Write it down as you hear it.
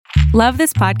Love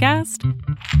this podcast?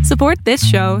 Support this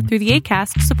show through the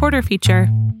Acast supporter feature.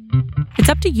 It's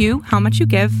up to you how much you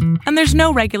give, and there's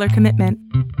no regular commitment.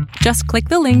 Just click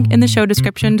the link in the show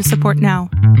description to support now.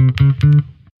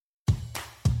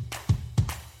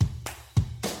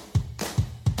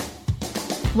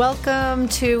 Welcome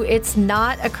to It's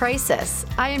Not a Crisis.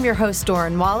 I am your host,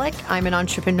 Doran Wallach. I'm an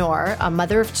entrepreneur, a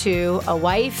mother of two, a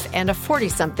wife, and a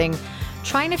 40-something,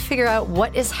 trying to figure out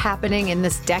what is happening in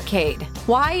this decade.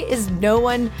 Why is no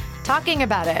one talking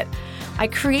about it? I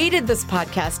created this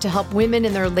podcast to help women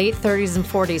in their late 30s and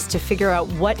 40s to figure out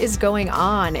what is going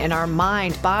on in our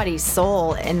mind, body,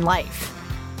 soul, and life.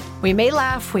 We may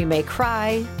laugh, we may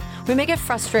cry, we may get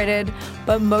frustrated,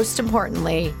 but most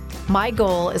importantly, my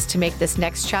goal is to make this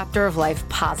next chapter of life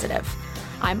positive.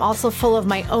 I'm also full of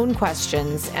my own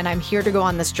questions, and I'm here to go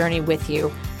on this journey with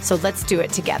you, so let's do it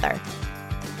together.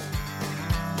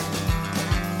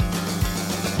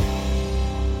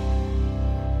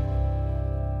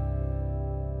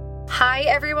 Hi,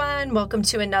 everyone. Welcome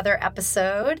to another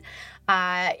episode.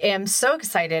 I am so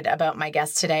excited about my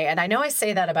guest today, and I know I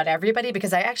say that about everybody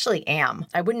because I actually am.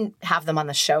 I wouldn't have them on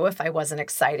the show if I wasn't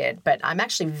excited, but I'm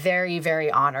actually very,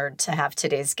 very honored to have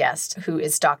today's guest, who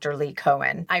is Dr. Lee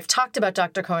Cohen. I've talked about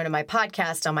Dr. Cohen in my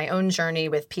podcast on my own journey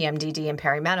with PMDD and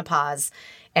perimenopause,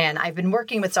 and I've been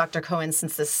working with Dr. Cohen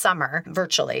since this summer,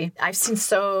 virtually. I've seen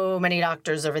so many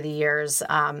doctors over the years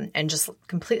and just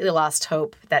completely lost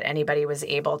hope that anybody was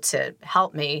able to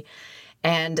help me.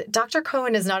 And Dr.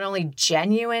 Cohen is not only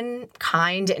genuine,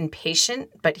 kind, and patient,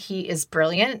 but he is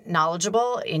brilliant,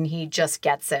 knowledgeable, and he just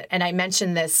gets it. And I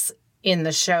mentioned this in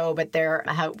the show, but there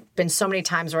have been so many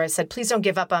times where I said, please don't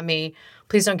give up on me.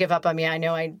 Please don't give up on me. I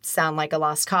know I sound like a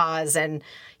lost cause. And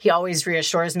he always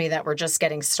reassures me that we're just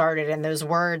getting started. And those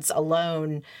words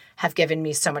alone have given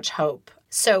me so much hope.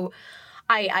 So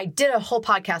I did a whole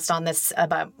podcast on this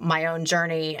about my own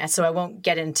journey. And so I won't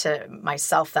get into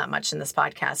myself that much in this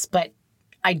podcast, but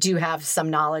I do have some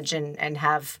knowledge and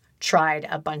have tried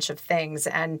a bunch of things.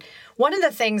 And one of the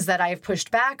things that I've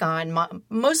pushed back on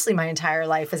mostly my entire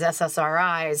life is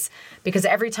SSRIs, because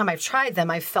every time I've tried them,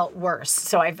 I've felt worse.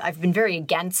 So I've been very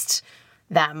against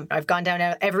them. I've gone down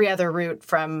every other route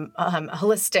from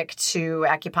holistic to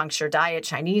acupuncture, diet,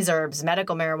 Chinese herbs,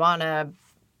 medical marijuana,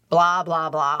 blah,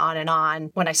 blah, blah, on and on.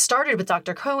 When I started with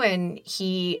Dr. Cohen,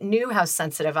 he knew how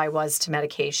sensitive I was to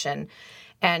medication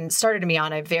and started me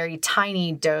on a very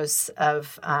tiny dose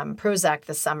of Prozac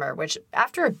this summer, which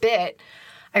after a bit,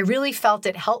 I really felt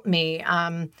it helped me.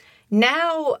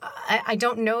 Now, I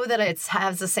don't know that it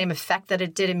has the same effect that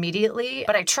it did immediately,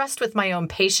 but I trust with my own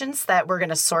patience that we're going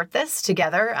to sort this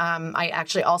together. I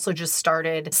actually also just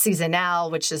started Seasonal,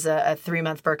 which is a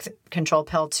 3-month birth control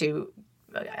pill to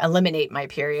eliminate my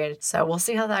period. So we'll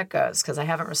see how that goes, because I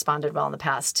haven't responded well in the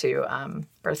past to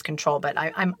birth control, but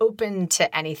I'm open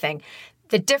to anything.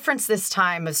 The difference this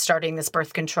time of starting this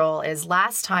birth control is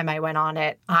last time I went on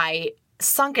it, I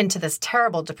sunk into this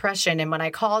terrible depression. And when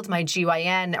I called my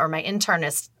GYN or my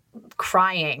internist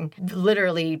crying,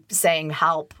 literally saying,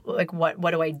 help, like, what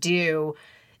do I do?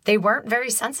 They weren't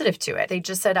very sensitive to it. They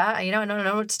just said, I don't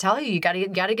know what to tell you. You got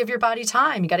to give your body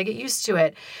time. You got to get used to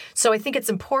it. So I think it's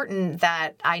important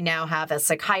that I now have a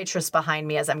psychiatrist behind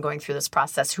me as I'm going through this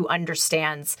process who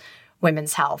understands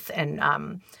women's health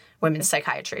and women's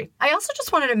psychiatry. I also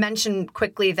just wanted to mention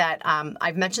quickly that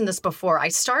I've mentioned this before. I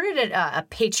started a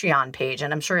Patreon page,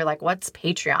 and I'm sure you're like, what's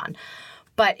Patreon?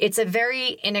 But it's a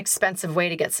very inexpensive way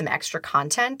to get some extra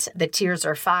content. The tiers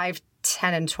are $5, $10,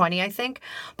 and $20, I think.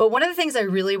 But one of the things I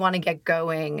really want to get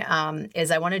going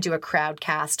is I want to do a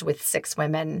crowdcast with 6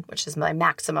 women, which is my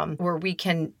maximum, where we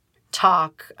can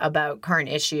talk about current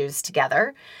issues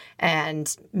together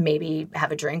and maybe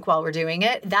have a drink while we're doing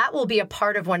it. That will be a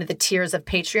part of one of the tiers of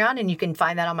Patreon, and you can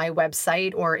find that on my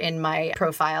website or in my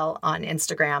profile on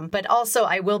Instagram. But also,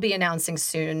 I will be announcing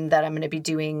soon that I'm going to be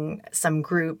doing some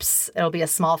groups. It'll be a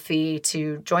small fee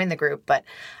to join the group, but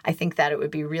I think that it would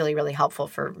be really, really helpful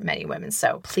for many women.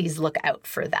 So please look out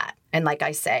for that. And like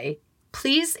I say,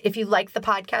 please, if you like the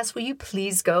podcast, will you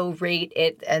please go rate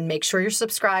it and make sure you're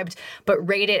subscribed, but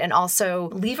rate it and also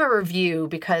leave a review,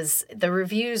 because the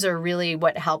reviews are really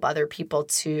what help other people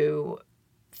to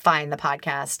find the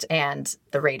podcast and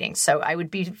the ratings. So I would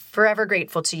be forever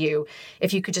grateful to you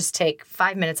if you could just take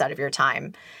 5 minutes out of your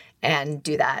time and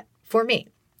do that for me.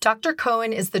 Dr.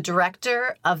 Cohen is the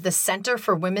director of the Center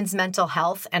for Women's Mental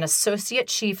Health and Associate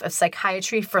Chief of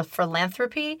Psychiatry for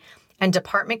Philanthropy and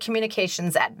Department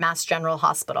Communications at Mass General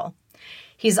Hospital.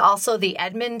 He's also the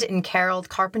Edmund and Carol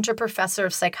Carpenter Professor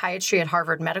of Psychiatry at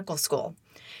Harvard Medical School.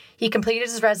 He completed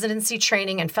his residency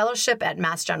training and fellowship at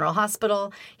Mass General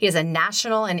Hospital. He is a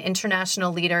national and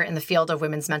international leader in the field of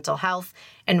women's mental health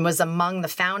and was among the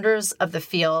founders of the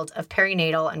field of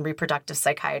perinatal and reproductive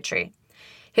psychiatry.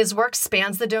 His work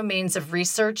spans the domains of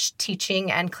research,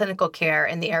 teaching, and clinical care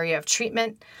in the area of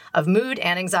treatment of mood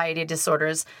and anxiety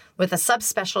disorders, with a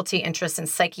subspecialty interest in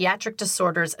psychiatric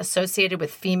disorders associated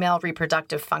with female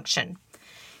reproductive function.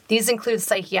 These include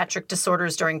psychiatric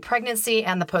disorders during pregnancy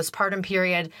and the postpartum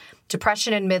period,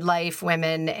 depression in midlife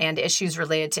women, and issues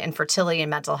related to infertility and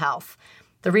mental health.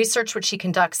 The research which he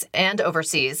conducts and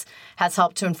oversees has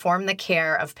helped to inform the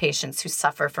care of patients who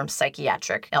suffer from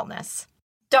psychiatric illness.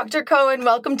 Dr. Cohen,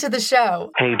 welcome to the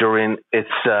show. Hey, Doreen. It's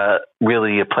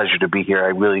really a pleasure to be here. I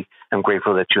really am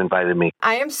grateful that you invited me.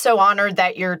 I am so honored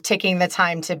that you're taking the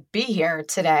time to be here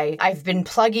today. I've been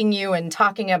plugging you and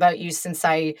talking about you since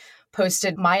I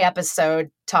posted my episode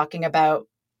talking about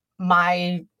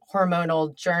my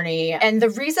hormonal journey. And the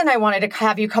reason I wanted to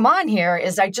have you come on here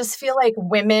is I just feel like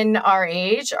women our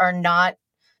age are not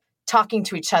talking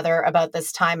to each other about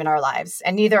this time in our lives,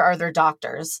 and neither are their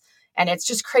doctors. And it's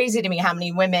just crazy to me how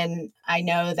many women I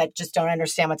know that just don't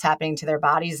understand what's happening to their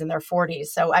bodies in their 40s.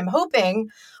 So I'm hoping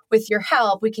with your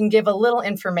help, we can give a little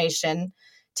information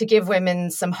to give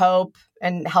women some hope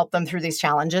and help them through these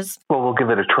challenges. Well, we'll give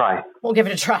it a try. We'll give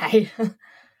it a try.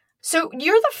 So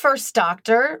you're the first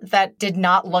doctor that did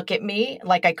not look at me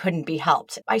like I couldn't be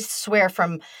helped. I swear,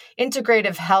 from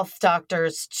integrative health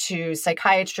doctors to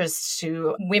psychiatrists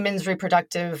to women's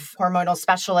reproductive hormonal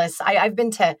specialists, I've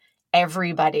been to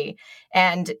everybody.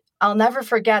 And I'll never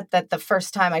forget that the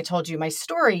first time I told you my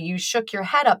story, you shook your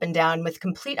head up and down with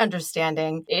complete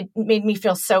understanding. It made me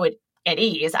feel so at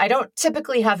ease. I don't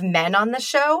typically have men on the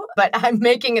show, but I'm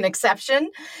making an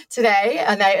exception today.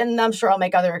 And I'm sure I'll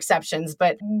make other exceptions,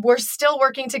 but we're still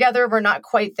working together. We're not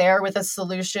quite there with a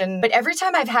solution. But every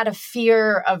time I've had a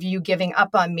fear of you giving up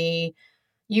on me,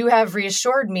 you have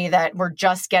reassured me that we're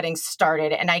just getting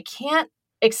started. And I can't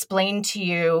explain to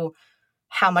you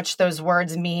how much those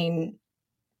words mean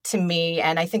to me.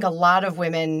 And I think a lot of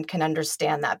women can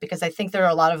understand that, because I think there are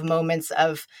a lot of moments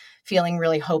of feeling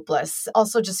really hopeless.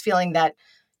 Also just feeling that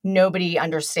nobody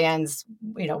understands,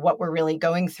 what we're really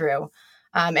going through.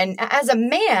 And as a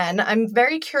man, I'm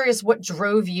very curious what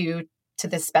drove you to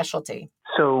this specialty.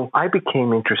 So I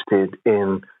became interested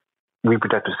in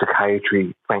reproductive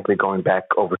psychiatry, frankly, going back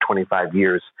over 25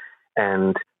 years.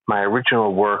 And my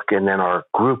original work and then our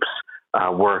group's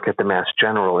work at the Mass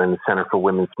General in the Center for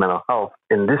Women's Mental Health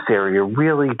in this area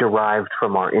really derived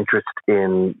from our interest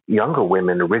in younger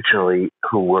women originally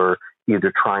who were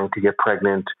either trying to get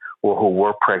pregnant or who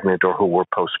were pregnant or who were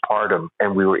postpartum.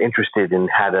 And we were interested in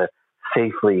how to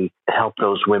safely help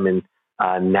those women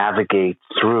navigate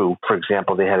through. For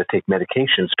example, they had to take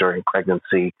medications during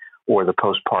pregnancy or the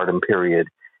postpartum period.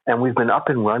 And we've been up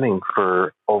and running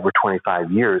for over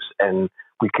 25 years. And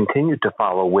we continued to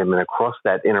follow women across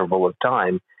that interval of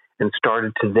time and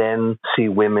started to then see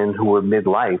women who were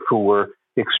midlife, who were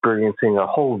experiencing a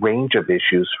whole range of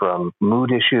issues, from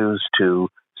mood issues to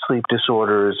sleep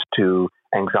disorders to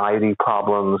anxiety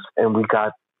problems. And we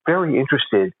got very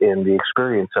interested in the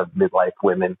experience of midlife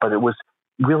women, but it was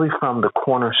really from the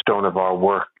cornerstone of our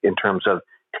work in terms of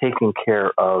taking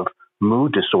care of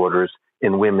mood disorders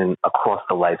in women across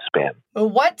the lifespan.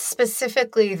 What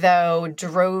specifically, though,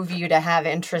 drove you to have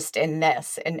interest in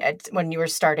this? And when you were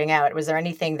starting out, was there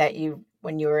anything that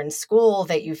when you were in school,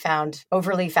 that you found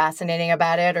overly fascinating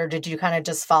about it, or did you kind of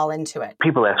just fall into it?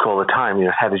 People ask all the time,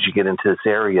 how did you get into this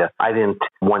area? I didn't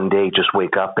one day just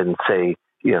wake up and say,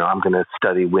 I'm going to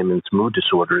study women's mood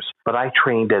disorders. But I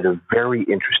trained at a very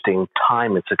interesting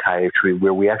time in psychiatry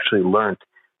where we actually learned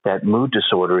that mood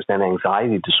disorders and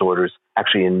anxiety disorders,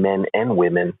 actually in men and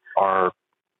women, are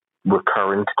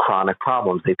recurrent chronic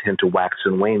problems. They tend to wax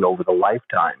and wane over the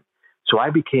lifetime. So I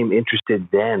became interested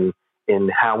then in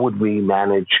how would we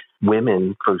manage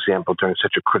women, for example, during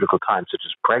such a critical time such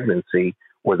as pregnancy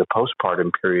or the postpartum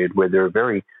period, where there are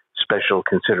very special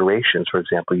considerations, for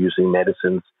example, using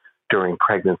medicines during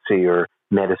pregnancy or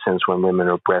medicines when women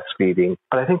are breastfeeding.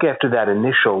 But I think after that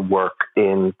initial work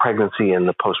in pregnancy and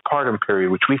the postpartum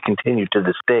period, which we continue to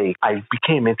this day, I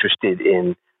became interested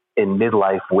in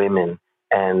midlife women.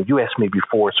 And you asked me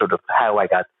before sort of how I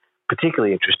got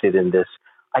particularly interested in this.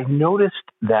 I noticed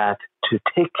that to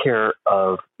take care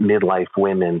of midlife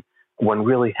women, one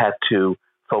really had to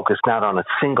focus not on a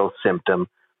single symptom,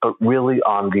 but really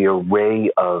on the array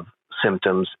of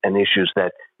symptoms and issues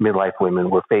that midlife women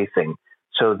were facing,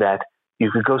 so that you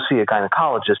could go see a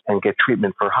gynecologist and get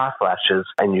treatment for hot flashes,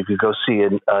 and you could go see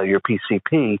your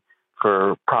PCP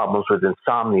for problems with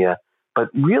insomnia, but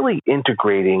really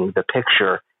integrating the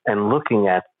picture and looking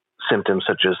at symptoms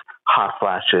such as hot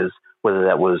flashes, whether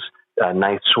that was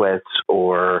night sweats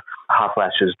or hot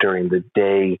flashes during the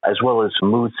day, as well as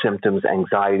mood symptoms,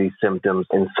 anxiety symptoms,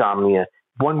 insomnia.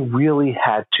 One really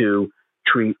had to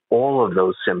treat all of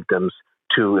those symptoms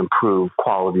to improve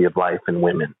quality of life in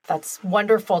women. That's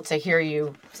wonderful to hear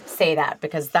you say that,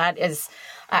 because that is,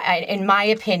 in my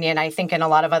opinion, I think in a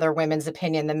lot of other women's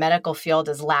opinion, the medical field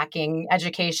is lacking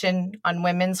education on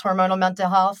women's hormonal mental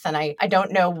health. And I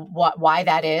don't know why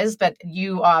that is, but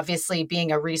you obviously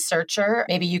being a researcher,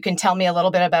 maybe you can tell me a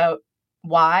little bit about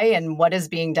why and what is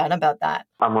being done about that.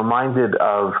 I'm reminded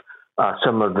of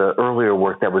some of the earlier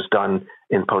work that was done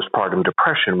in postpartum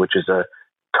depression, which is a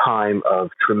time of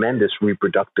tremendous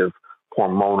reproductive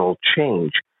hormonal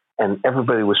change. And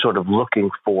everybody was sort of looking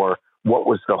for what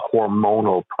was the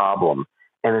hormonal problem.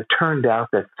 And it turned out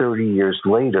that 30 years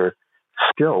later,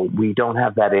 still, we don't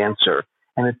have that answer.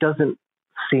 And it doesn't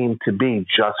seem to be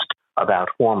just about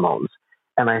hormones.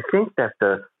 And I think that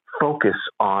the focus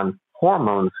on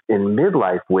hormones in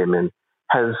midlife women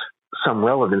has some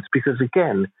relevance because,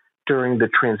 again, during the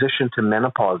transition to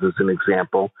menopause, as an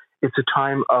example, it's a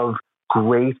time of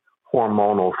great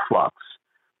hormonal flux.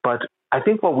 But I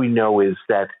think what we know is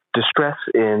that distress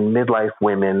in midlife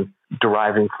women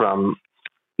deriving from,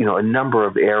 a number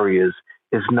of areas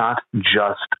is not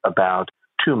just about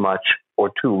too much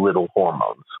or too little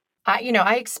hormones.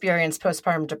 I experienced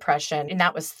postpartum depression, and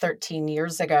that was 13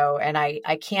 years ago. And I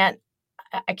can't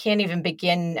even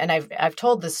begin, and I've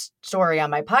told this story on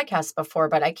my podcast before,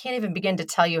 but I can't even begin to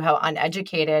tell you how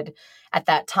uneducated at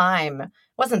that time, it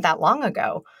wasn't that long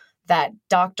ago, that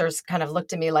doctors kind of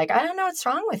looked at me like, I don't know what's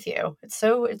wrong with you. It's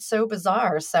so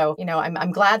bizarre. So,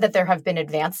 I'm glad that there have been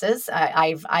advances.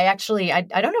 I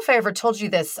don't know if I ever told you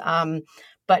this,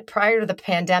 but prior to the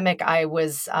pandemic, I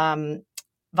was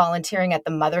volunteering at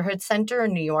the Motherhood Center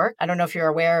in New York. I don't know if you're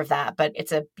aware of that, but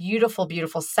it's a beautiful,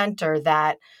 beautiful center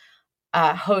that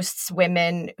hosts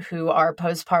women who are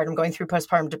going through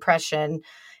postpartum depression.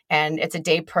 And it's a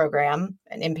day program,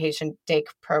 an inpatient day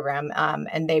program.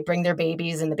 And they bring their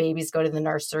babies, and the babies go to the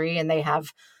nursery, and they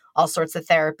have all sorts of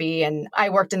therapy. And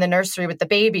I worked in the nursery with the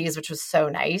babies, which was so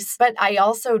nice. But I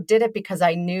also did it because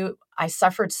I knew I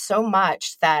suffered so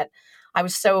much that I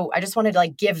just wanted to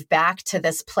give back to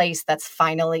this place that's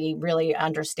finally really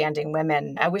understanding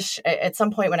women. I wish at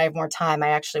some point when I have more time,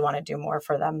 I actually want to do more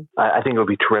for them. I think it would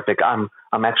be terrific. I'm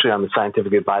actually on the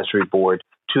scientific advisory board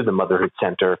to the Motherhood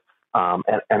Center.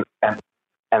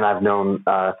 And I've known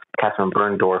Catherine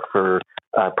Berndorf for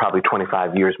probably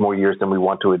 25 years, more years than we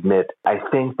want to admit. I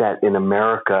think that in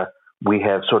America, we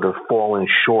have sort of fallen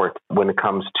short when it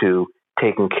comes to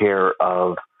taking care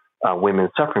of women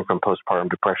suffering from postpartum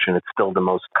depression. It's still the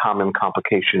most common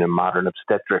complication in modern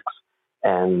obstetrics.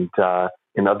 And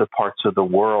in other parts of the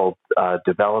world,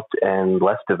 developed and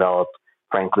less developed,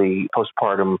 frankly,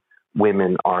 postpartum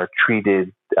women are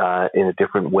treated in a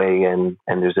different way, and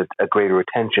there's a greater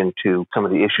attention to some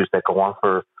of the issues that go on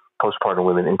for postpartum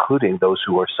women, including those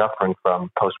who are suffering from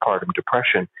postpartum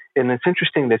depression. And it's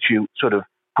interesting that you sort of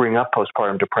bring up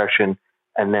postpartum depression,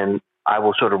 and then I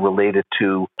will sort of relate it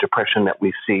to depression that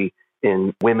we see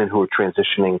in women who are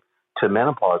transitioning to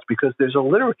menopause, because there's a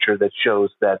literature that shows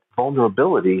that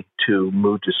vulnerability to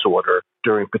mood disorder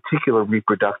during particular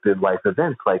reproductive life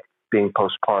events like being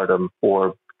postpartum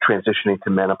or transitioning to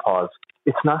menopause,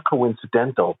 it's not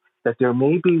coincidental that there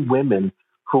may be women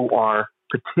who are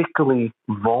particularly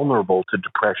vulnerable to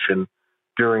depression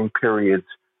during periods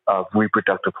of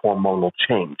reproductive hormonal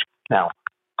change. Now,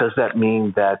 does that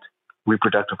mean that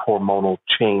reproductive hormonal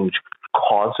change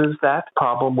causes that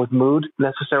problem with mood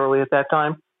necessarily at that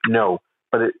time? No,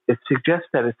 but it suggests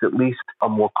that it's at least a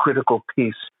more critical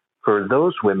piece for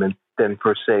those women than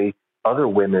for, say, other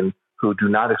women who do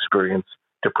not experience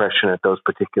depression at those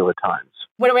particular times.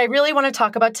 What I really want to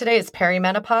talk about today is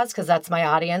perimenopause, because that's my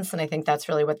audience, and I think that's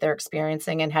really what they're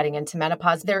experiencing and heading into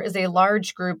menopause. There is a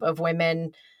large group of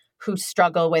women who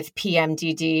struggle with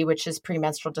PMDD, which is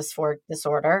premenstrual dysphoric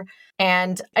disorder.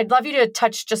 And I'd love you to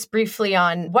touch just briefly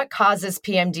on what causes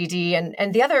PMDD.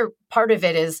 And the other part of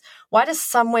it is, why do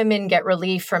some women get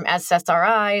relief from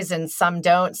SSRIs and some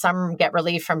don't? Some get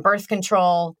relief from birth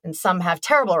control, and some have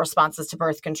terrible responses to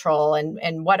birth control.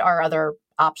 And what are other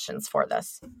options for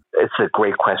this? It's a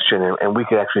great question, and we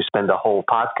could actually spend a whole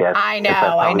podcast. I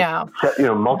know.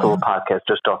 Multiple podcasts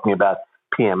just talking about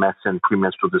PMS and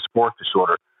premenstrual dysphoric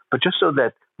disorder. But just so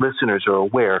that listeners are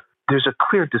aware, there's a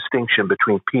clear distinction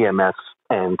between PMS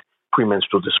and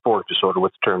premenstrual dysphoric disorder,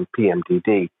 what's termed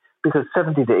PMDD, because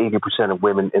 70 to 80% of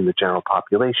women in the general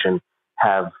population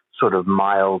have sort of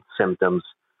mild symptoms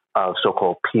of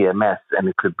so-called PMS, and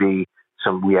it could be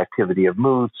some reactivity of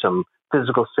mood, some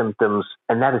physical symptoms,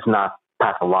 and that is not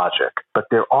pathologic. But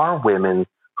there are women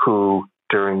who,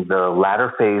 during the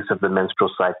latter phase of the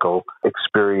menstrual cycle,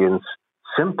 experience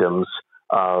symptoms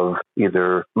of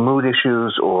either mood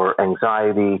issues or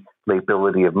anxiety,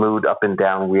 lability of mood, up and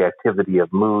down reactivity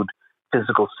of mood,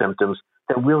 physical symptoms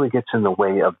that really gets in the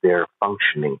way of their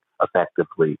functioning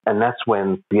effectively. And that's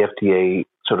when the FDA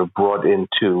sort of brought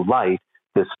into light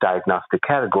this diagnostic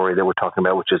category that we're talking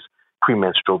about, which is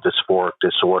premenstrual dysphoric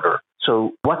disorder.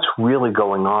 So what's really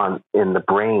going on in the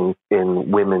brain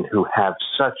in women who have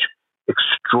such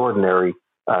extraordinary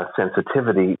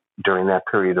sensitivity during that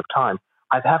period of time?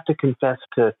 I'd have to confess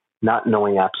to not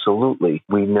knowing absolutely.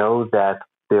 We know that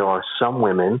there are some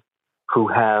women who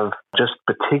have just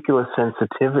particular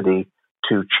sensitivity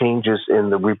to changes in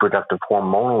the reproductive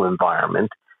hormonal environment.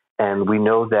 And we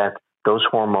know that those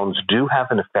hormones do have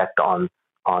an effect on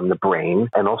the brain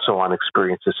and also on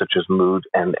experiences such as mood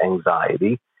and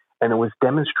anxiety. And it was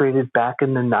demonstrated back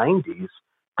in the 90s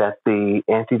that the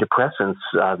antidepressants,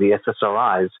 the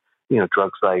SSRIs,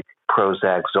 drugs like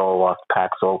Prozac, Zoloft,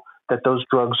 Paxil, that those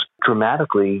drugs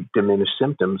dramatically diminish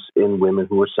symptoms in women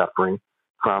who are suffering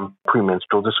from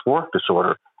premenstrual dysphoric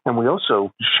disorder. And we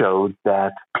also showed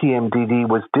that PMDD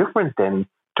was different than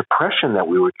depression that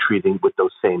we were treating with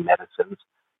those same medicines,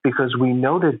 because we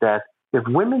noted that if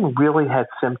women really had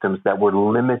symptoms that were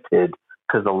limited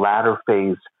to the latter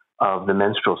phase of the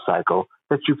menstrual cycle,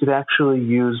 that you could actually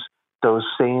use those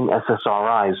same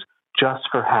SSRIs just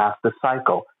for half the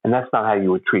cycle. And that's not how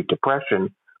you would treat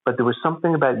depression, but there was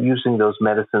something about using those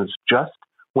medicines just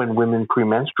when women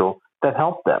premenstrual that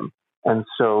helped them. And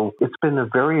so it's been a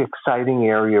very exciting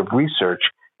area of research.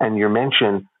 And you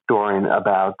mentioned, Dorian,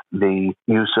 about the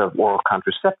use of oral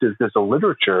contraceptives. There's a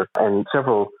literature, and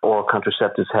several oral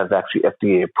contraceptives have actually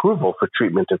FDA approval for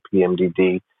treatment of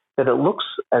PMDD, that it looks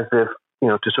as if,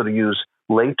 to sort of use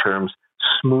lay terms,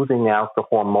 smoothing out the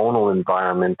hormonal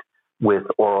environment with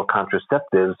oral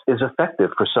contraceptives is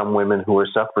effective for some women who are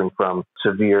suffering from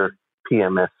severe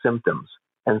PMS symptoms.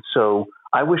 And so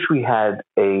I wish we had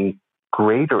a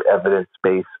greater evidence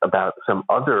base about some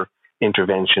other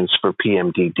interventions for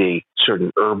PMDD,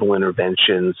 certain herbal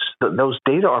interventions. Those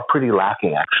data are pretty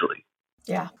lacking, actually.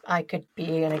 Yeah, I could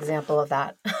be an example of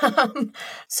that.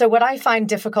 So what I find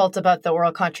difficult about the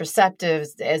oral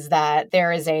contraceptives is that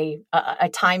there is a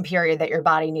time period that your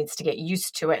body needs to get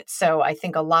used to it. So I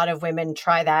think a lot of women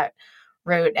try that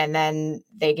route and then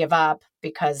they give up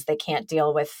because they can't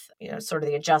deal with, sort of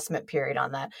the adjustment period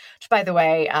on that. Which, by the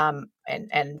way,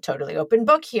 and totally open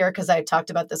book here, because I talked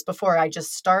about this before. I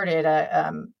just started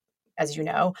as you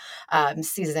know,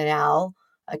 Seasonal,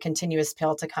 a continuous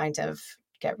pill to kind of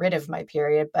get rid of my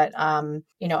period. But,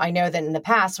 I know that in the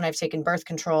past when I've taken birth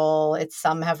control,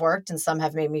 some have worked and some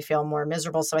have made me feel more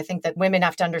miserable. So I think that women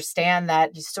have to understand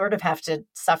that you sort of have to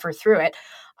suffer through it.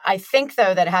 I think,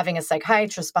 though, that having a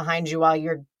psychiatrist behind you while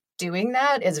you're doing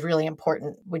that is really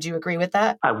important. Would you agree with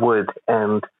that? I would.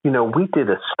 And, we did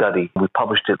a study. We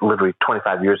published it literally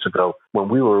 25 years ago when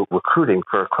we were recruiting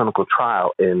for a clinical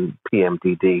trial in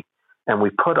PMDD. And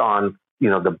we put on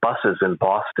the buses in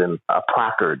Boston, a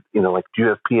placard, like, do you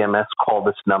have PMS? Call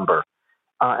this number.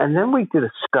 And then we did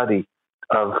a study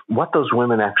of what those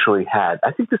women actually had.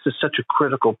 I think this is such a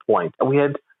critical point. And we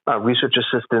had research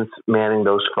assistants manning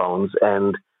those phones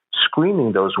and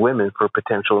screening those women for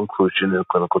potential inclusion in a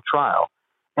clinical trial.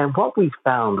 And what we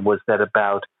found was that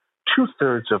about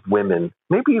 2/3 of women,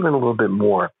 maybe even a little bit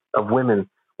more, of women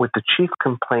with the chief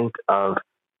complaint of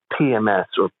PMS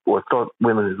or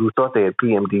women who thought they had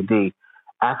PMDD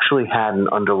actually had an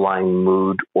underlying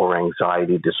mood or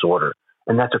anxiety disorder.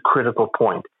 And that's a critical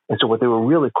point. And so what they were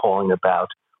really calling about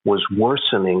was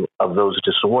worsening of those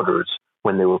disorders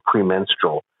when they were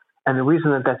premenstrual. And the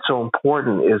reason that that's so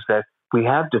important is that we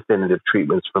have definitive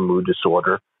treatments for mood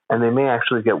disorder, and they may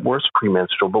actually get worse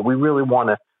premenstrual, but we really want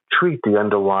to treat the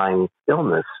underlying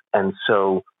illness. And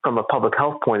so from a public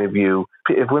health point of view,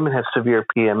 if women have severe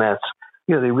PMS,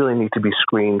 they really need to be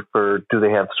screened for, do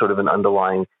they have sort of an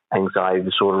underlying anxiety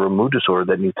disorder or mood disorder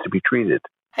that needs to be treated.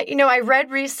 I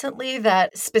read recently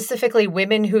that specifically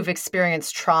women who've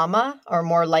experienced trauma are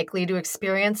more likely to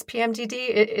experience PMDD.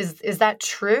 Is that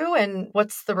true? And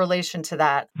what's the relation to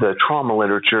that? The trauma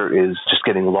literature is just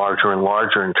getting larger and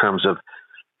larger in terms of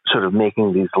sort of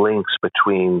making these links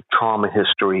between trauma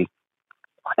history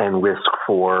and risk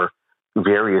for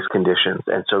various conditions.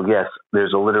 And so, yes,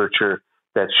 there's a literature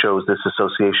that shows this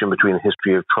association between a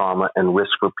history of trauma and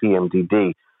risk for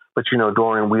PMDD. But,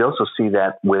 Dorian, we also see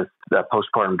that with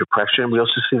postpartum depression. We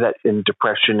also see that in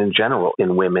depression in general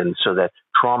in women, so that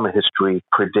trauma history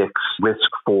predicts risk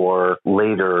for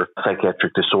later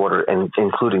psychiatric disorder, and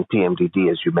including PMDD,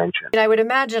 as you mentioned. And I would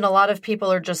imagine a lot of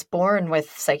people are just born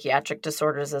with psychiatric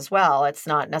disorders as well. It's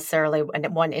not necessarily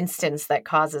one instance that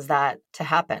causes that to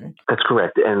happen. That's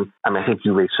correct. And I think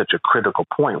you raise such a critical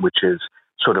point, which is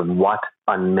sort of what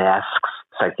unmasks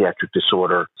psychiatric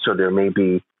disorder. So there may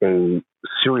be a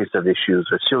series of issues,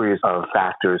 a series of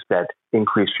factors that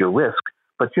increase your risk.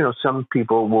 But, some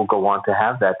people will go on to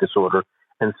have that disorder,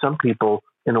 and some people,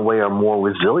 in a way, are more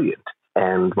resilient.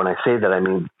 And when I say that, I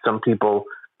mean some people,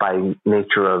 by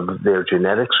nature of their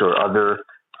genetics or other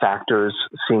factors,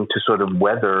 seem to sort of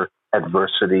weather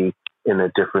adversity in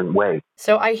a different way.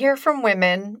 So I hear from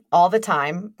women all the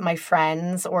time, my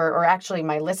friends or actually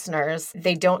my listeners,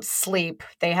 they don't sleep.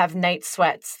 They have night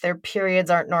sweats. Their periods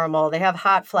aren't normal. They have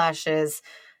hot flashes.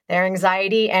 Their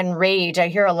anxiety and rage, I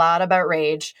hear a lot about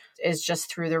rage, is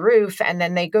just through the roof. And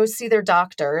then they go see their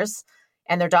doctors,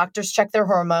 and their doctors check their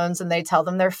hormones and they tell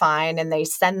them they're fine and they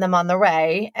send them on their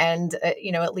way. And,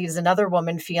 it leaves another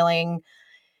woman feeling,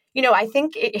 I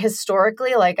think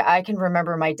historically, like I can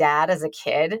remember my dad as a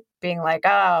kid being like,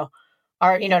 oh,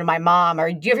 or, to my mom,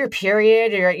 or do you have your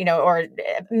period? Or, or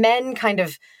men kind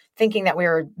of thinking that we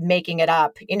were making it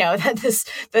up,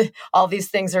 that all these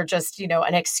things are just,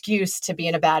 an excuse to be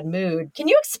in a bad mood. Can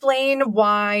you explain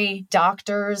why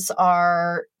doctors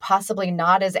are possibly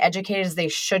not as educated as they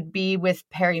should be with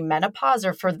perimenopause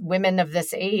or for women of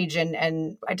this age?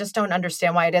 And I just don't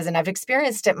understand why it is. And I've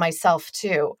experienced it myself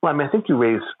too. Well, I think you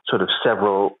raise sort of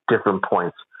several different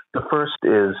points. The first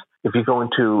is if you go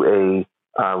into a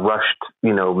rushed,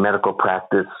 medical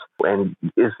practice, and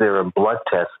is there a blood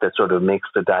test that sort of makes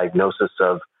the diagnosis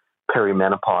of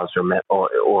perimenopause or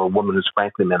a woman who's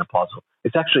frankly menopausal?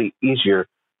 It's actually easier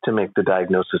to make the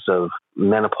diagnosis of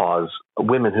menopause.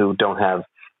 Women who don't have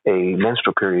a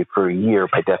menstrual period for a year,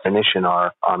 by definition,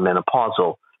 are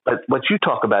menopausal. But what you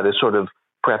talk about is sort of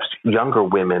perhaps younger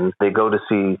women. They go to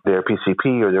see their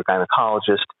PCP or their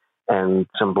gynecologist, and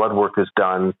some blood work is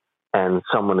done, and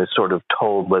someone is sort of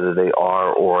told whether they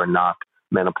are or are not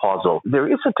menopausal. There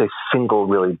isn't a single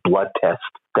really blood test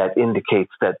that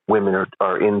indicates that women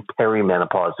are in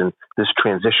perimenopause in this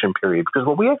transition period, because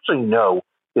what we actually know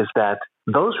is that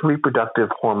those reproductive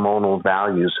hormonal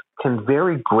values can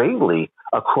vary greatly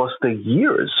across the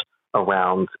years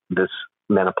around this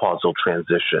menopausal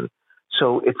transition.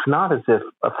 So it's not as if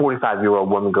a 45-year-old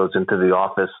woman goes into the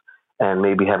office and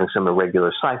maybe having some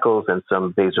irregular cycles and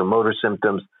some vasomotor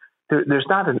symptoms. There's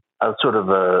not a sort of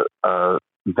a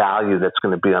value that's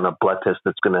going to be on a blood test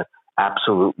that's going to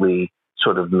absolutely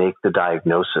sort of make the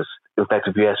diagnosis. In fact,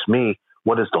 if you ask me,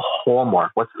 what is the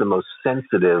hallmark? What's the most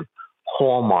sensitive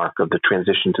hallmark of the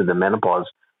transition to the menopause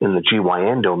in the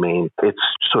GYN domain? It's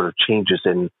sort of changes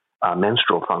in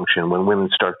menstrual function. When women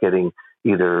start getting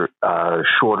either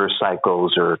shorter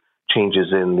cycles or changes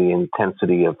in the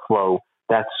intensity of flow,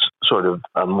 that's sort of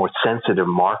a more sensitive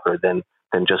marker than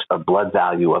just a blood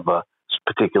value of a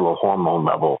particular hormone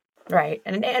level. Right.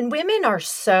 And women are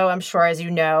so, I'm sure, as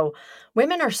you know,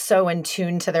 women are so in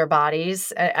tune to their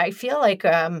bodies. I feel like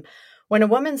when a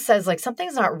woman says like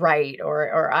something's not right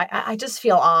or I just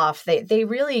feel off, they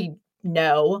really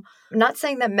know. I'm not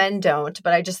saying that men don't,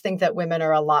 but I just think that women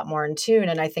are a lot more in tune.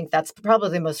 And I think that's probably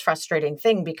the most frustrating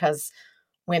thing, because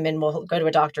women will go to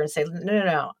a doctor and say,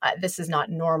 no, this is not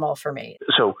normal for me.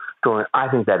 So, Dorian, I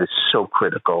think that is so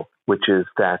critical, which is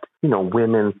that,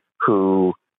 women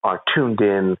who are tuned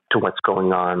in to what's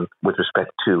going on with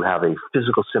respect to how they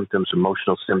physical symptoms,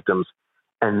 emotional symptoms,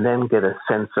 and then get a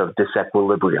sense of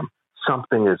disequilibrium.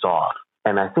 Something is off.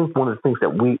 And I think one of the things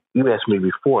that you asked me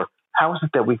before, how is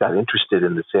it that we got interested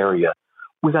in this area?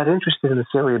 We got interested in this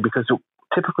area because it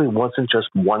typically wasn't just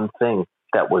one thing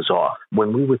that was off.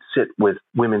 When we would sit with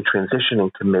women transitioning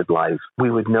to midlife,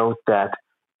 we would note that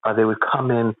they would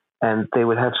come in and they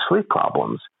would have sleep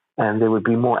problems and they would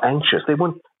be more anxious. They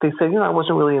say, I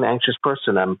wasn't really an anxious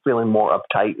person. I'm feeling more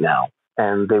uptight now.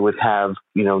 And they would have,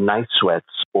 night sweats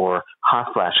or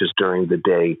hot flashes during the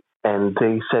day. And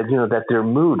they said, that their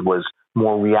mood was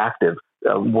more reactive.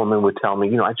 A woman would tell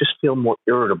me, I just feel more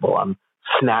irritable. I'm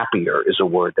snappier is a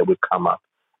word that would come up.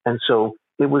 And so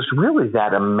it was really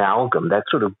that amalgam, that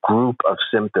sort of group of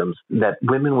symptoms that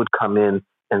women would come in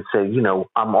and say,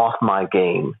 I'm off my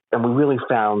game. And we really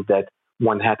found that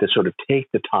one had to sort of take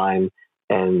the time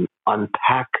and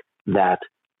unpack that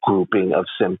grouping of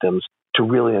symptoms to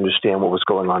really understand what was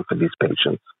going on for these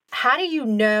patients. How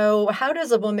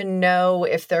does a woman know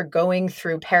if they're going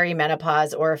through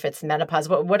perimenopause or if it's menopause?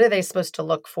 What are they supposed to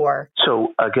look for?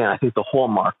 So again, I think the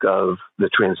hallmark of the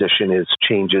transition is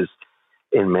changes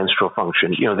in menstrual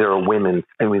function. There are women,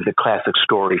 the classic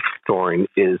story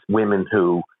is women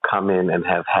who come in and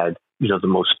have had, the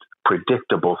most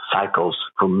predictable cycles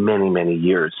for many, many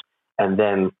years, and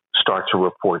then start to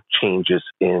report changes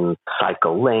in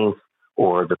cycle length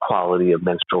or the quality of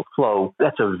menstrual flow.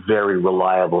 That's a very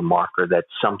reliable marker that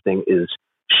something is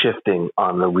shifting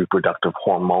on the reproductive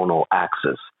hormonal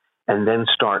axis. And then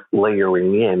start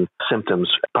layering in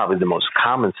symptoms, probably the most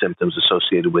common symptoms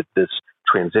associated with this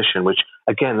transition, which,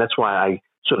 again, that's why I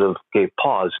sort of gave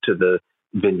pause to the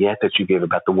vignette that you gave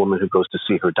about the woman who goes to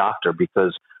see her doctor,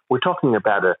 because we're talking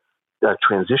about a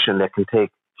transition that can take,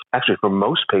 actually, for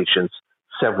most patients,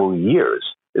 several years.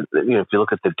 If you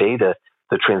look at the data,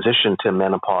 the transition to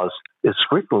menopause is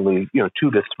frequently, 2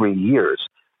 to 3 years.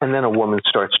 And then a woman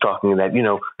starts talking that,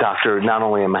 doctor, not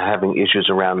only am I having issues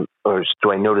around, or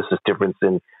do I notice this difference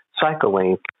in cycle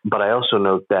length, but I also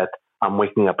note that I'm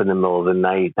waking up in the middle of the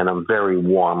night and I'm very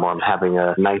warm, or I'm having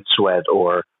a night sweat,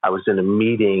 or I was in a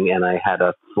meeting and I had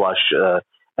a flush.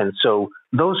 And so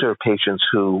those are patients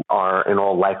who are in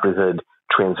all likelihood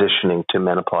transitioning to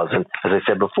menopause. And as I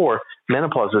said before,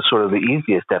 menopause is sort of the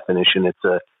easiest definition. It's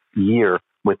a year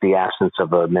with the absence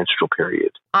of a menstrual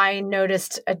period. I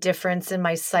noticed a difference in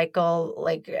my cycle,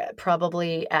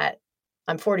 probably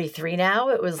I'm 43 now.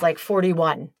 It was like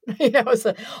 41.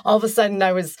 So all of a sudden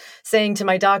I was saying to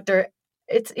my doctor,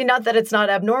 it's not that it's not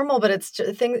abnormal, but it's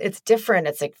different.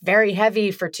 It's like very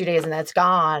heavy for 2 days and that's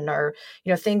gone, or,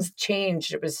 things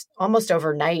changed. It was almost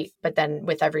overnight, but then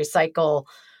with every cycle,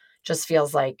 just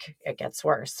feels like it gets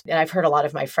worse. And I've heard a lot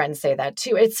of my friends say that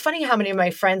too. It's funny how many of my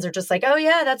friends are just like, oh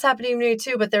yeah, that's happening to me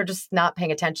too, but they're just not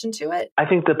paying attention to it. I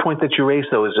think the point that you raised,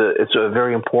 though, it's a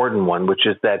very important one, which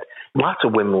is that lots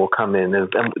of women will come in,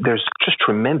 and there's just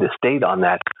tremendous data on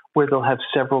that, where they'll have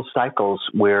several cycles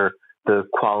where the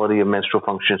quality of menstrual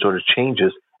function sort of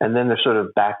changes, and then they're sort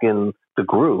of back in the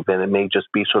groove, and it may just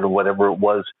be sort of whatever it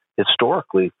was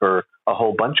historically for a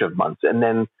whole bunch of months. And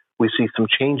then we see some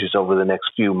changes over the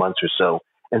next few months or so.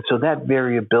 And so that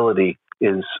variability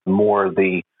is more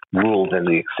the rule than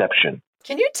the exception.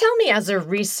 Can you tell me, as a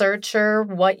researcher,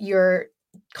 what you're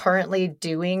currently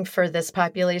doing for this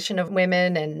population of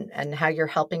women and how you're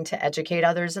helping to educate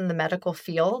others in the medical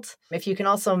field? If you can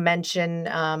also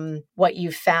mention what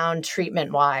you found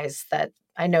treatment-wise, that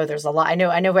I know there's a lot. I know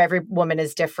every woman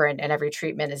is different and every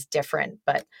treatment is different,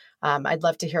 but I'd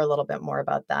love to hear a little bit more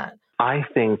about that. I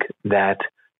think that,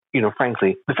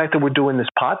 frankly, the fact that we're doing this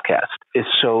podcast is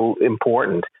so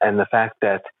important, and the fact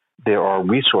that there are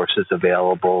resources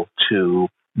available to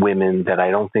women that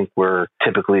I don't think were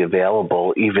typically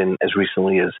available even as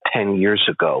recently as 10 years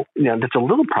ago. That's a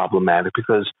little problematic,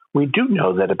 because we do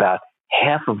know that about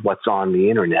half of what's on the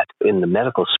internet in the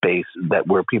medical space, that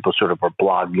where people sort of are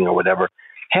blogging or whatever,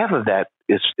 half of that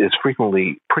is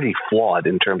frequently pretty flawed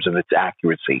in terms of its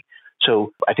accuracy.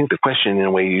 So I think the question, in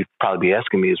a way, you'd probably be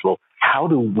asking me is, well, how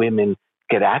do women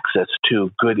get access to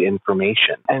good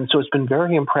information? And so it's been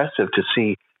very impressive to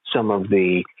see some of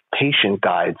the patient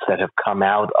guides that have come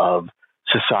out of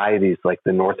societies like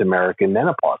the North American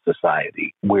Menopause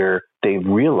Society, where they've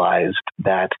realized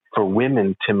that for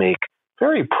women to make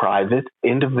very private,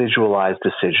 individualized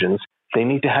decisions, they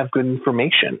need to have good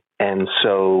information. And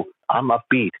so I'm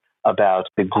upbeat about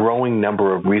the growing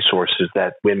number of resources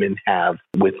that women have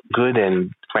with good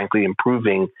and, frankly,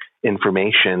 improving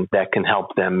information that can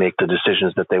help them make the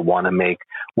decisions that they want to make,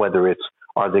 whether it's,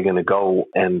 are they going to go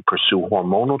and pursue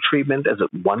hormonal treatment as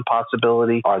one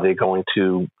possibility? Are they going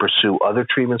to pursue other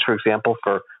treatments, for example,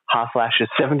 for hot flashes?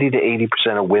 70 to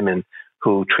 80% of women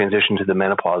who transition to the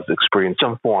menopause experience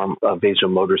some form of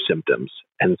vasomotor symptoms.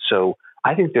 And so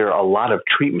I think there are a lot of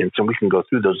treatments, and we can go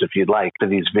through those if you'd like, for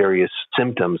these various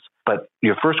symptoms. But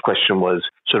your first question was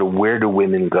sort of, where do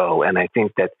women go? And I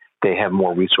think that they have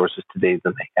more resources today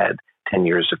than they had 10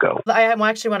 years ago. I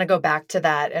actually want to go back to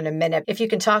that in a minute. If you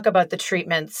can talk about the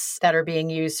treatments that are being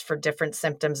used for different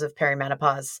symptoms of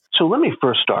perimenopause. So let me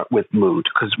first start with mood,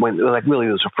 because really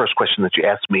it was the first question that you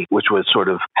asked me, which was sort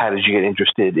of, how did you get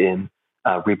interested in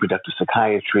reproductive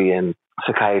psychiatry and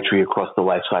psychiatry across the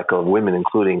life cycle of women,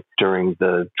 including during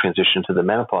the transition to the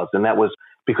menopause? And that was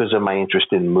because of my interest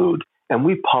in mood. And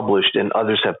we published, and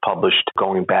others have published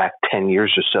going back 10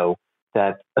 years or so,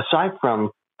 that aside from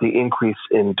the increase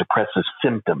in depressive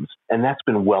symptoms, and that's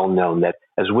been well known, that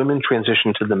as women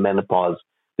transition to the menopause,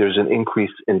 there's an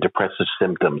increase in depressive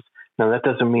symptoms. Now, that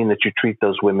doesn't mean that you treat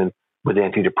those women with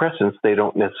antidepressants. They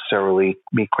don't necessarily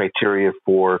meet criteria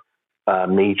for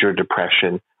major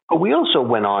depression, But we also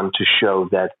went on to show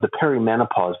that the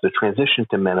perimenopause, the transition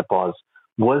to menopause,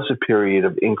 was a period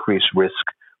of increased risk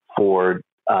for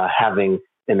having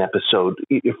an episode,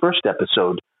 your first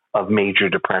episode of major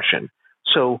depression.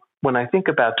 So when I think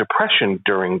about depression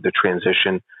during the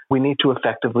transition, we need to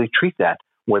effectively treat that,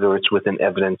 whether it's with an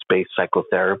evidence-based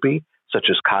psychotherapy, such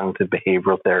as cognitive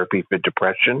behavioral therapy for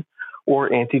depression, or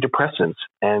antidepressants.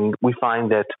 And we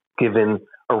find that given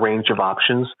a range of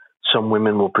options, some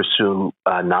women will pursue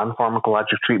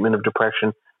non-pharmacologic treatment of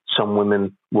depression. Some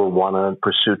women will want to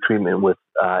pursue treatment with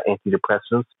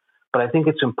antidepressants. But I think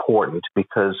it's important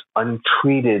because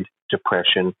untreated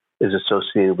depression is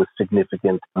associated with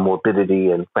significant morbidity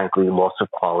and, frankly, loss of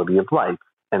quality of life.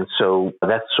 And so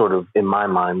that's sort of, in my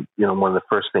mind, one of the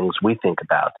first things we think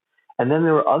about. And then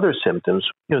there are other symptoms.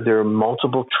 There are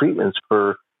multiple treatments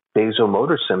for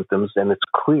vasomotor symptoms, and it's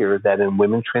clear that in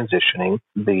women transitioning,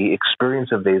 the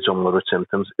experience of vasomotor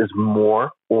symptoms is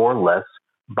more or less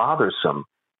bothersome.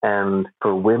 And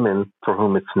for women for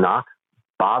whom it's not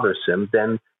bothersome,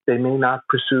 then they may not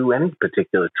pursue any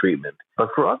particular treatment. But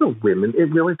for other women,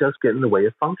 it really does get in the way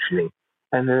of functioning.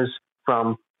 And there's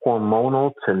from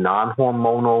hormonal to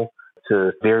non-hormonal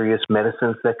to various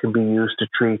medicines that can be used to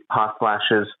treat hot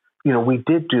flashes. We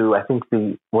did do, I think,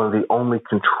 one of the only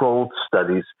controlled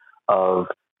studies of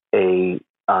a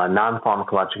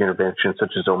non-pharmacologic intervention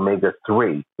such as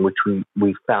omega-3, which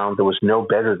we found there was no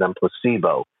better than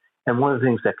placebo. And one of the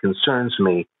things that concerns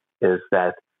me is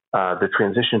that the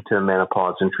transition to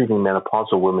menopause and treating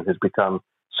menopausal women has become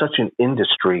such an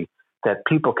industry that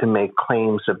people can make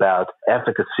claims about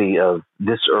efficacy of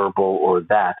this herbal or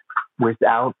that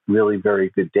without really very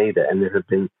good data. And there have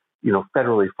been,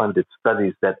 federally funded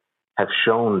studies that have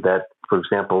shown that, for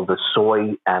example, the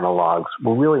soy analogs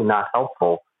were really not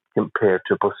helpful compared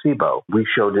to placebo. We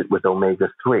showed it with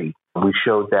omega-3. We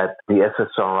showed that the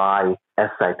SSRI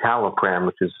escitalopram,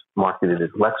 which is marketed as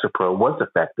Lexapro, was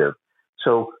effective.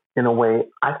 So in a way,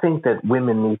 I think that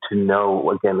women need to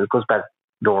know, again, it goes back,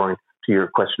 Doreen, to your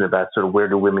question about sort of where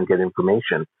do women get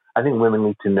information. I think women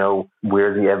need to know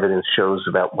where the evidence shows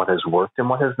about what has worked and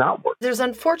what has not worked. There's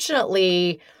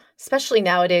unfortunately, especially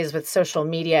nowadays with social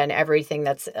media and everything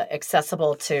that's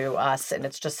accessible to us, and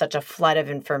it's just such a flood of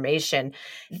information.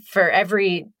 For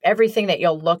everything that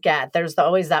you'll look at, there's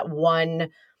always that one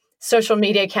social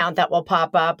media account that will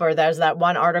pop up, or there's that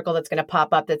one article that's going to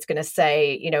pop up that's going to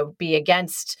say, be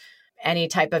against any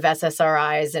type of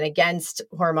SSRIs and against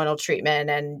hormonal treatment,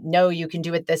 and no, you can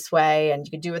do it this way and you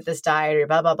can do it with this diet or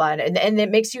blah, blah, blah. And it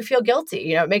makes you feel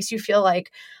guilty. It makes you feel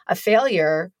like a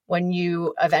failure when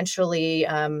you eventually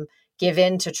give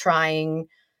in to trying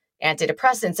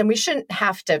antidepressants. And we shouldn't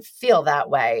have to feel that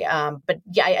way. But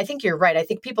yeah, I think you're right. I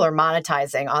think people are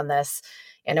monetizing on this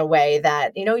in a way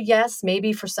that, yes,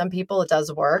 maybe for some people it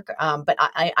does work. But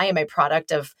I am a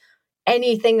product of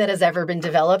anything that has ever been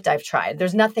developed, I've tried.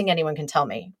 There's nothing anyone can tell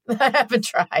me that I haven't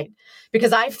tried,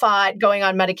 because I fought going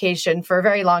on medication for a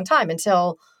very long time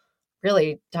until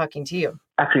really talking to you.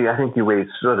 Actually, I think you raised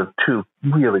sort of two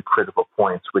really critical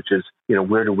points, which is,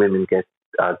 where do women get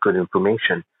good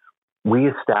information? We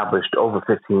established over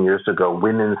 15 years ago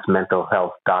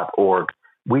womensmentalhealth.org.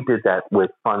 We did that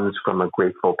with funds from a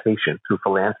grateful patient through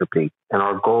philanthropy. And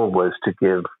our goal was to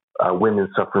give women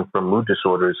suffering from mood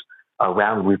disorders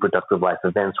around reproductive life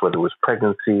events, whether it was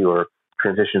pregnancy or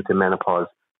transition to menopause,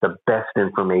 the best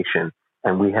information.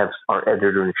 And we have our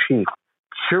editor-in-chief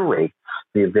curate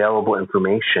the available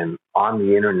information on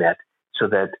the internet so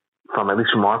that, at least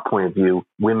from our point of view,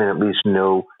 women at least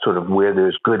know sort of where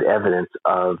there's good evidence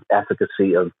of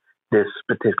efficacy of this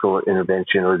particular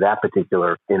intervention or that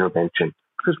particular intervention.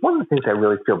 Because one of the things I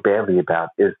really feel badly about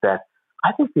is that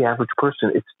I think the average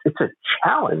person, it's a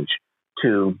challenge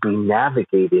to be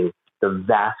navigating the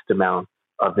vast amount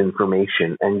of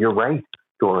information. And you're right,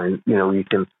 Doreen, you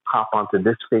can hop onto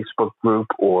this Facebook group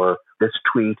or this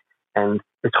tweet, and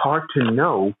it's hard to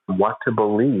know what to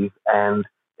believe. And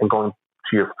going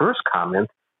to your first comment,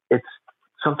 it's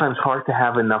sometimes hard to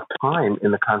have enough time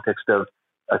in the context of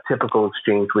a typical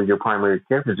exchange with your primary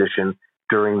care physician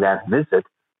during that visit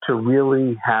to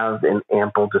really have an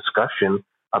ample discussion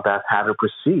about how to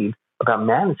proceed about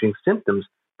managing symptoms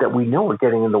that we know are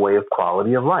getting in the way of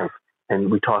quality of life. And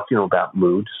we talked, about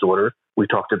mood disorder. We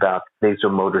talked about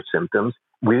vasomotor symptoms.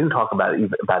 We didn't talk about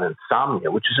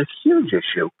insomnia, which is a huge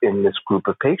issue in this group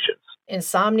of patients.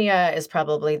 Insomnia is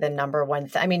probably the number one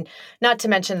thing. I mean, not to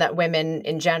mention that women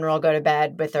in general go to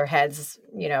bed with their heads,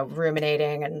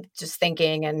 ruminating and just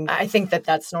thinking. And I think that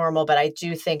that's normal. But I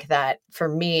do think that for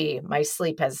me, my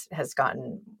sleep has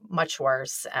gotten much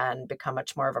worse and become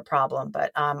much more of a problem.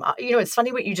 But, it's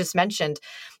funny what you just mentioned.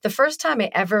 The first time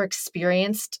I ever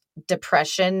experienced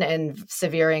depression and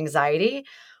severe anxiety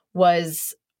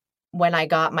was when I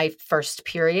got my first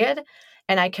period.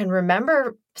 And I can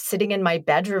remember sitting in my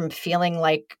bedroom feeling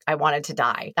like I wanted to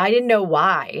die. I didn't know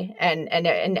why. And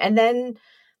then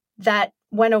that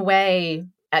went away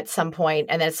at some point.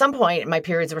 And at some point, my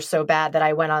periods were so bad that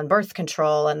I went on birth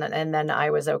control and then I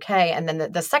was okay. And then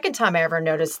the second time I ever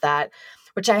noticed that,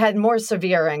 which I had more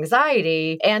severe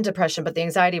anxiety and depression, but the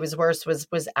anxiety was worse,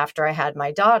 was after I had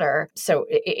my daughter. So,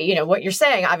 what you're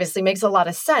saying obviously makes a lot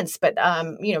of sense. But,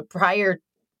 prior,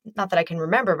 not that I can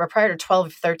remember, but prior to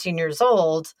 12, 13 years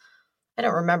old, I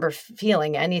don't remember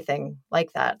feeling anything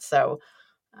like that. So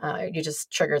you just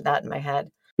triggered that in my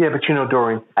head. Yeah, but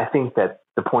Doreen, I think that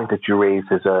the point that you raise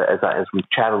is, as we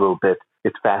chat a little bit,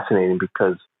 it's fascinating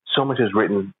because so much is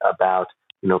written about,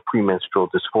 premenstrual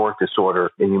dysphoric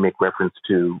disorder, and you make reference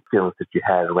to feelings that you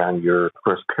had around your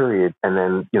first period, and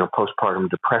then, postpartum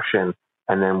depression,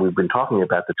 and then we've been talking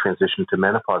about the transition to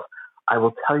menopause. I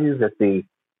will tell you that the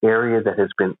area that has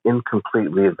been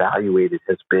incompletely evaluated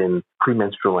has been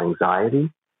premenstrual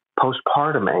anxiety,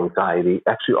 postpartum anxiety.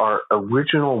 Actually, our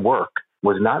original work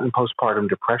was not in postpartum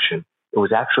depression. It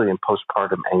was actually in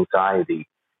postpartum anxiety.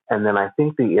 And then I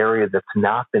think the area that's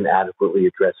not been adequately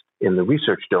addressed in the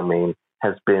research domain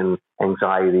has been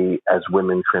anxiety as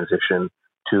women transition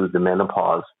to the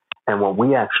menopause. And what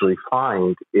we actually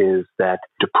find is that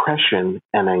depression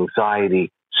and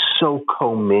anxiety so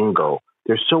commingle,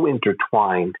 they're so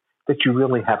intertwined that you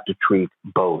really have to treat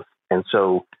both. And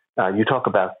so you talk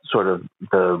about sort of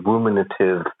the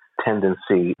ruminative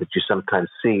tendency that you sometimes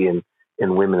see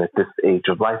in women at this age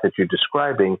of life that you're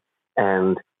describing.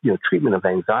 And, treatment of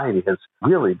anxiety has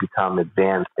really become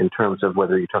advanced in terms of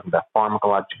whether you're talking about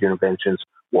pharmacologic interventions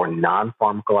or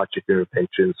non-pharmacologic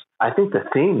interventions. I think the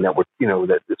theme that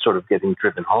that's sort of getting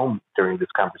driven home during this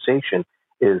conversation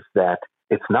is that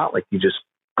it's not like you just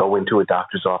go into a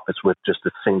doctor's office with just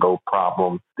a single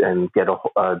problem and get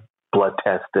a blood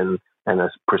test and a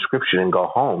prescription and go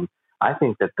home. I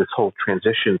think that this whole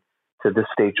transition to this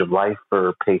stage of life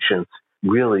for patients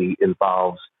really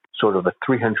involves sort of a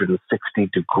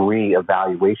 360-degree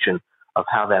evaluation of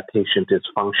how that patient is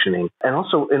functioning. And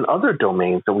also in other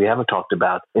domains that we haven't talked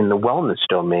about, in the wellness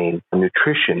domain,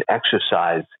 nutrition,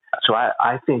 exercise. So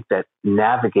I think that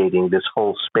navigating this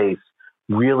whole space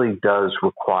really does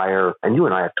require, and you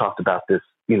and I have talked about this,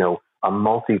 a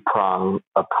multi-pronged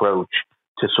approach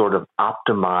to sort of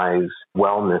optimize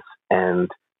wellness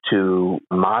and to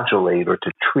modulate or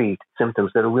to treat symptoms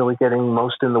that are really getting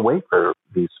most in the way for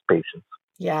these patients.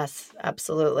 Yes,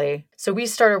 absolutely. So we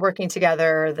started working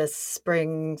together this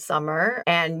spring, summer,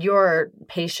 and your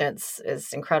patience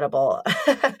is incredible.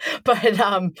 But,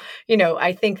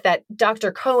 I think that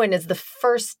Dr. Cohen is the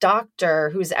first doctor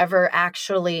who's ever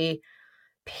actually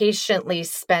patiently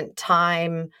spent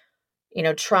time,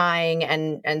 trying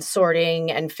and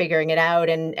sorting and figuring it out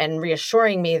and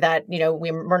reassuring me that,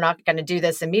 we're not going to do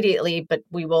this immediately, but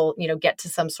we will, get to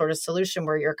some sort of solution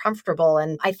where you're comfortable.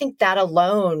 And I think that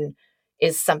alone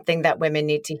is something that women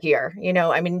need to hear.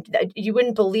 You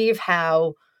wouldn't believe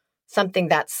how something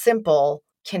that simple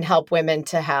can help women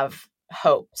to have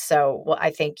hope. So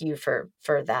I thank you for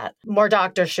that. More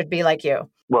doctors should be like you.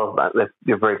 Well,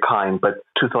 you're very kind, but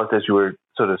two thoughts as you were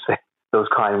sort of saying those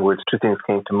kind words, two things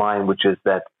came to mind, which is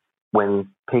that when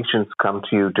patients come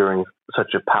to you during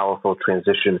such a powerful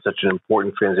transition, such an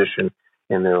important transition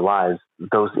in their lives,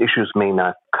 those issues may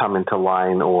not come into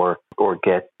line or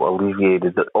get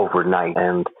alleviated overnight.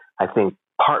 And I think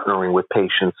partnering with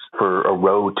patients for a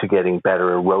road to getting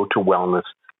better, a road to wellness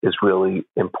is really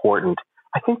important.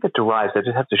 I think that derives, I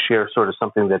just have to share sort of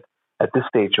something that at this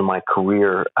stage of my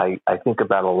career, I think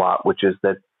about a lot, which is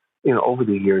that, over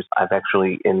the years, I've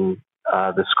actually in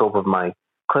the scope of my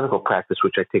clinical practice,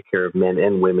 which I take care of men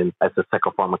and women as a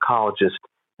psychopharmacologist,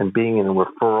 and being in a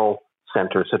referral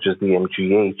center such as the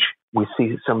MGH, we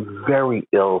see some very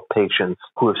ill patients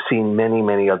who have seen many,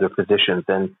 many other physicians.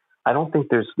 And I don't think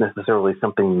there's necessarily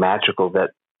something magical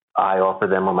that I offer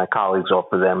them or my colleagues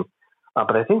offer them.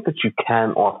 But I think that you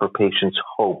can offer patients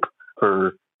hope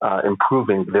for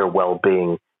improving their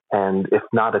well-being. And if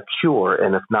not a cure,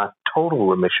 and if not total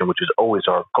remission, which is always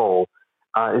our goal,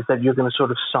 is that you're going to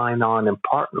sort of sign on and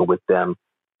partner with them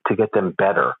to get them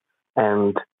better.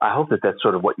 And I hope that that's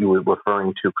sort of what you were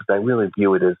referring to, because I really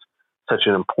view it as such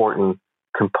an important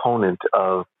component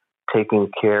of taking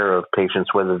care of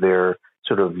patients, whether they're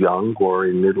sort of young or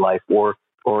in midlife or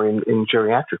in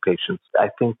geriatric patients. I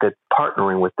think that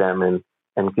partnering with them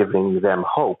and giving them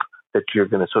hope that you're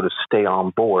going to sort of stay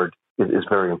on board is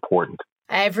very important.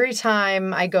 Every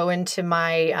time I go into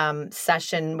my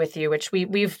session with you, which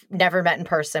we've never met in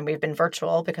person, we've been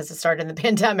virtual because it started in the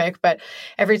pandemic, but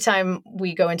every time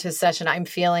we go into a session, I'm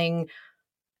feeling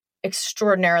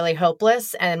extraordinarily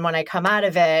hopeless. And when I come out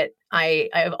of it,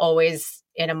 I'm always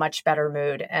in a much better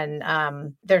mood.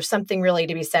 And there's something really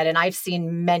to be said. And I've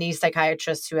seen many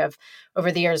psychiatrists who have,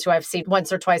 over the years, who I've seen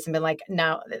once or twice and been like,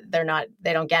 no,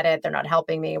 they don't get it. They're not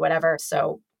helping me, whatever.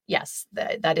 So yes,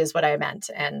 that is what I meant.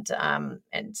 And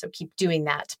so keep doing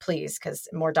that, please, because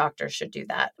more doctors should do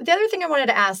that. The other thing I wanted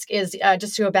to ask is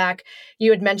just to go back,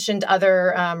 you had mentioned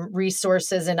other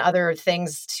resources and other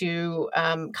things to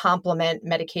complement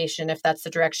medication if that's the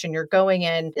direction you're going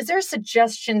in. Is there a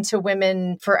suggestion to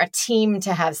women for a team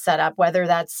to have set up, whether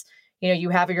that's,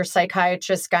 you have your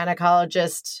psychiatrist,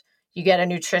 gynecologist, you get a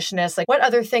nutritionist, like what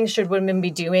other things should women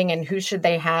be doing and who should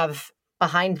they have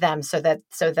behind them so that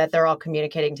they're all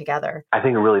communicating together? I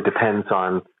think it really depends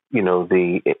on,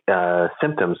 the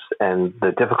symptoms and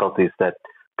the difficulties that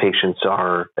patients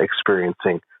are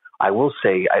experiencing. I will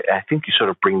say, I think you sort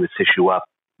of bring this issue up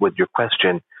with your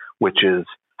question, which is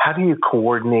how do you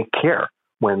coordinate care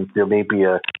when there may be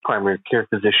a primary care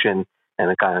physician and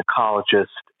a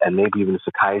gynecologist and maybe even a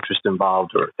psychiatrist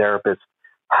involved or a therapist?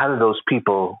 How do those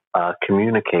people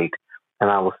communicate? And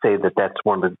I will say that that's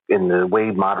in the way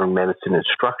modern medicine is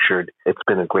structured, it's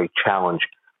been a great challenge.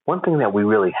 One thing that we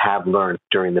really have learned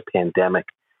during the pandemic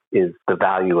is the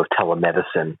value of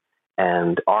telemedicine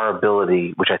and our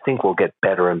ability, which I think will get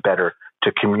better and better,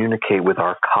 to communicate with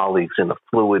our colleagues in a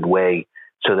fluid way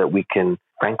so that we can,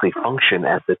 frankly, function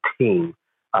as a team.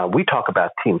 We talk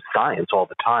about team science all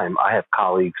the time. I have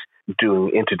colleagues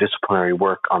doing interdisciplinary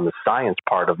work on the science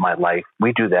part of my life.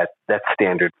 We do that. That's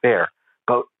standard fare.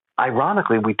 But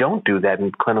ironically, we don't do that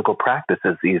in clinical practice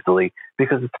as easily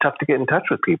because it's tough to get in touch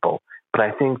with people. But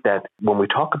I think that when we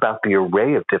talk about the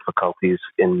array of difficulties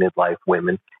in midlife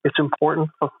women, it's important.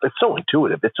 It's so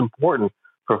intuitive. It's important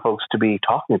for folks to be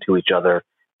talking to each other,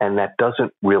 and that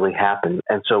doesn't really happen.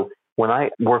 And so when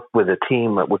I work with a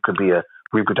team, it could be a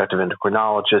reproductive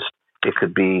endocrinologist, it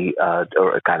could be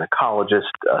or a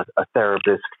gynecologist, a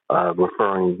therapist, a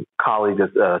referring colleague,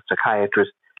 a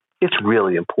psychiatrist. It's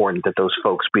really important that those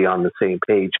folks be on the same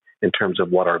page in terms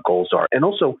of what our goals are and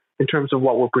also in terms of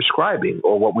what we're prescribing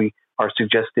or what we are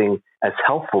suggesting as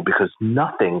helpful, because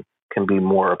nothing can be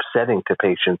more upsetting to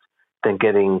patients than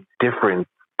getting different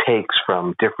takes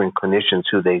from different clinicians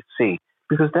who they see.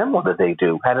 Because then what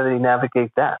do? How do they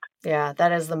navigate that? Yeah,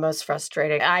 that is the most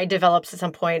frustrating. I developed at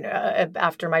some point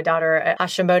after my daughter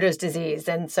Hashimoto's disease.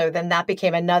 And so then that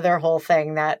became another whole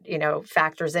thing that,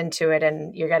 factors into it.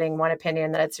 And you're getting one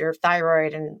opinion that it's your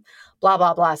thyroid and blah,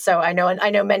 blah, blah. So I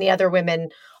know many other women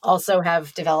also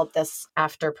have developed this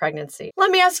after pregnancy.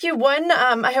 Let me ask you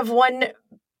I have one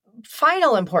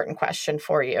final important question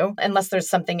for you, unless there's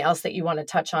something else that you want to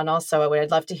touch on also. I'd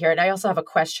love to hear it. I also have a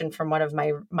question from one of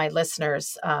my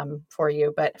listeners for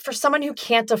you. But for someone who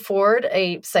can't afford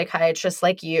a psychiatrist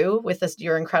like you with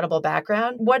your incredible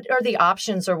background, what are the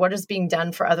options or what is being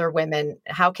done for other women?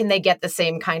 How can they get the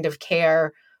same kind of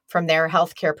care from their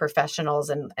healthcare professionals?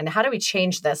 And how do we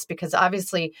change this? Because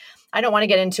obviously, I don't want to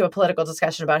get into a political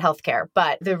discussion about healthcare,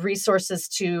 but the resources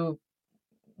to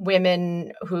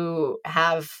women who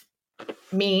have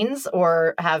means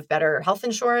or have better health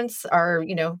insurance are,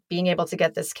 being able to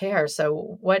get this care.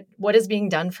 So what is being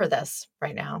done for this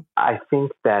right now? I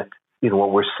think that,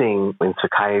 what we're seeing in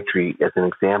psychiatry as an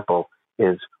example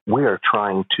is we are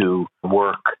trying to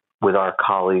work with our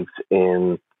colleagues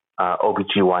in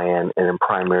OBGYN and in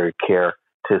primary care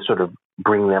to sort of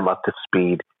bring them up to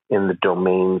speed in the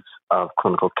domains of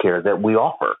clinical care that we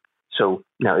offer. So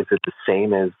now, is it the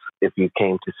same as if you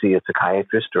came to see a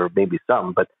psychiatrist or maybe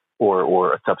some,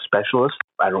 or a subspecialist?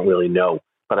 I don't really know.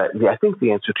 But I think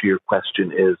the answer to your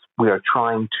question is we are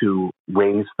trying to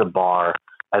raise the bar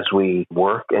as we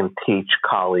work and teach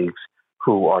colleagues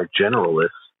who are generalists,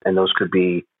 and those could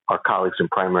be our colleagues in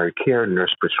primary care,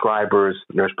 nurse prescribers,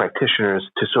 nurse practitioners,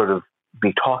 to sort of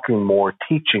be talking more,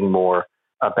 teaching more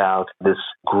about this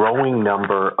growing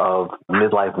number of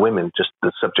midlife women, just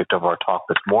the subject of our talk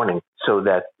this morning, so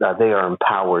that they are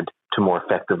empowered to more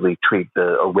effectively treat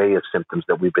the array of symptoms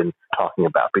that we've been talking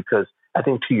about. Because I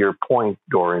think to your point,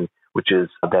 Doran, which is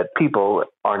that people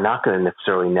are not going to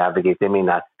necessarily navigate, they may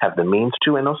not have the means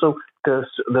to, and also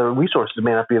the resources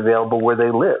may not be available where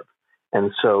they live.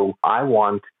 And so I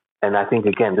want, and I think,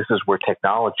 again, this is where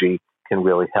technology can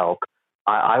really help.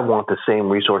 I want the same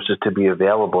resources to be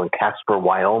available in Casper,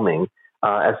 Wyoming,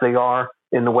 as they are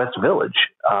in the West Village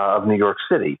of New York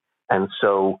City. And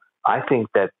so I think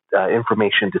that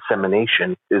information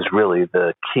dissemination is really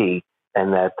the key,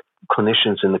 and that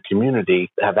clinicians in the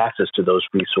community have access to those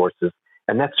resources.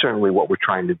 And that's certainly what we're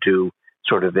trying to do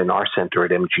sort of in our center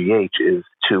at MGH, is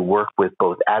to work with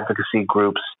both advocacy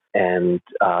groups and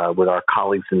with our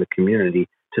colleagues in the community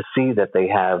to see that they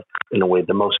have, in a way,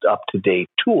 the most up-to-date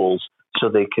tools so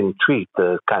they can treat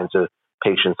the kinds of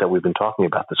patients that we've been talking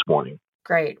about this morning.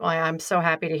 Great. Well, I'm so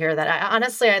happy to hear that.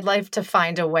 Honestly, I'd like to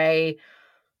find a way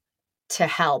to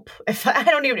help.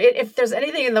 If there's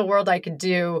anything in the world I could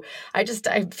do, I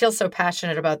feel so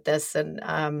passionate about this. And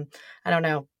I don't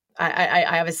know.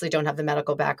 I obviously don't have the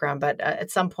medical background, but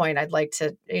at some point I'd like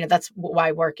to, that's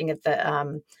why working at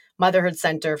the Motherhood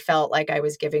Center felt like I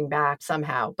was giving back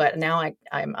somehow. But now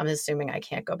I'm assuming I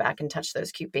can't go back and touch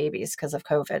those cute babies because of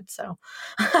COVID. So,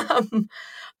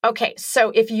 okay.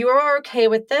 So if you're okay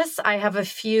with this, I have a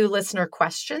few listener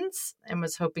questions and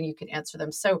was hoping you could answer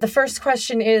them. So the first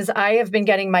question is, I have been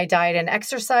getting my diet and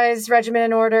exercise regimen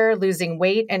in order, losing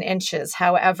weight and inches.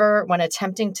 However, when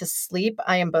attempting to sleep,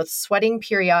 I am both sweating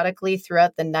periodically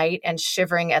throughout the night and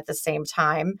shivering at the same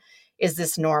time. Is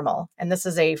this normal? And this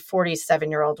is a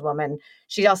 47-year-old woman.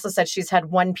 She also said she's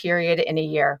had one period in a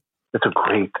year. It's a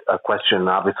great question.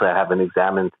 Obviously, I haven't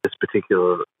examined this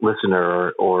particular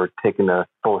listener or taken a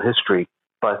full history,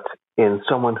 but in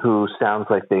someone who sounds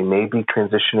like they may be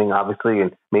transitioning, obviously,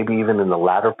 and maybe even in the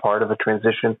latter part of a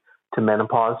transition to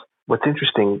menopause, what's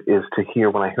interesting is to hear,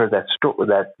 when I heard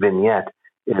that vignette,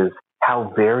 is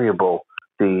how variable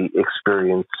the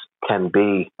experience can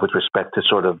be with respect to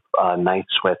sort of night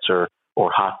sweats or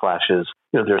hot flashes.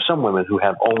 There are some women who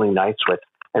have only night sweats,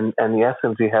 and the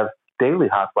essence, you have daily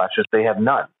hot flashes, they have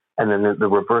none. And then the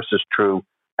reverse is true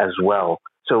as well.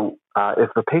 So if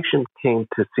a patient came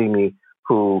to see me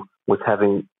who was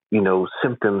having,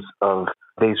 symptoms of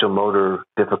vasomotor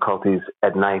difficulties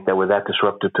at night that were that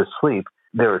disruptive to sleep,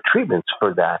 there are treatments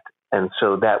for that. And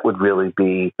so that would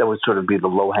sort of be the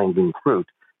low-hanging fruit,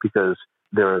 because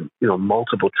there are,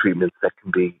 multiple treatments that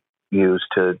can be used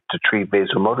to treat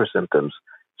vasomotor symptoms.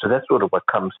 So that's sort of what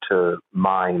comes to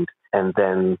mind. And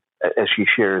then as she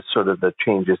shares sort of the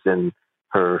changes in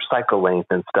her cycle length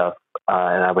and stuff,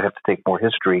 and I would have to take more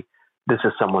history, this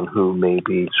is someone who may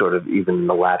be sort of even in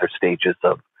the latter stages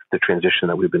of the transition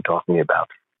that we've been talking about.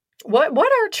 What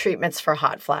are treatments for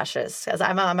hot flashes? Because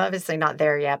I'm obviously not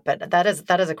there yet, but that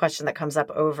is a question that comes up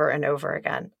over and over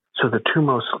again. So the two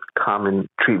most common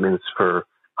treatments for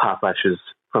hot flashes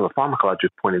from a pharmacologic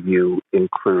point of view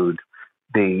include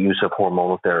the use of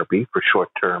hormonal therapy for short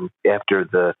term. After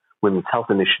the Women's Health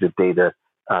Initiative data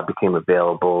became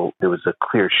available, there was a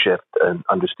clear shift, and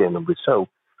understandably so,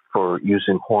 for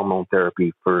using hormone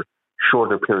therapy for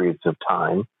shorter periods of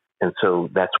time. And so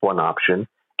that's one option.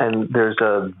 And there's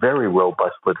a very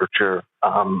robust literature.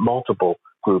 Multiple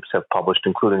groups have published,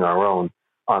 including our own,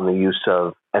 on the use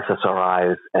of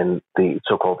SSRIs and the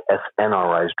so-called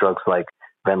SNRIs, drugs like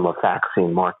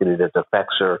venlafaxine, marketed as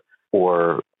Effexor,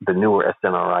 or the newer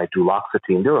SNRI,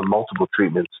 duloxetine. There are multiple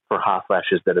treatments for hot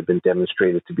flashes that have been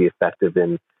demonstrated to be effective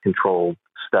in controlled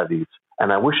studies.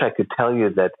 And I wish I could tell you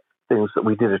that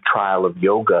we did a trial of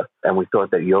yoga, and we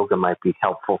thought that yoga might be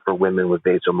helpful for women with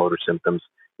vasomotor symptoms.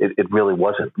 It really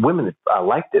wasn't. Women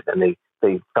liked it, and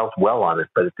they felt well on it,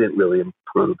 but it didn't really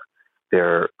improve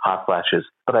their hot flashes.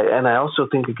 But I also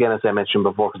think, again, as I mentioned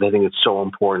before, because I think it's so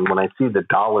important, when I see the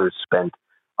dollars spent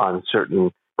on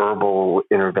certain herbal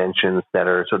interventions that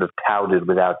are sort of touted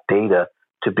without data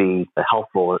to be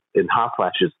helpful in hot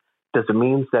flashes, does it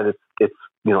mean that it's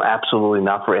absolutely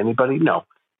not for anybody? No.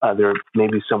 There may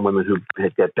be some women who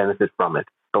get benefit from it,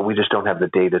 but we just don't have the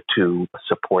data to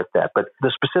support that. But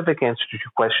the specific answer to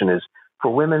your question is,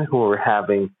 for women who are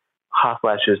having hot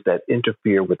flashes that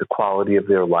interfere with the quality of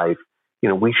their life,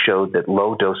 we showed that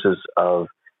low doses of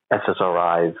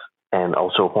SSRIs and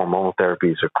also hormonal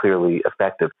therapies are clearly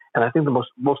effective. And I think the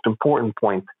most important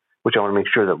point, which I want to make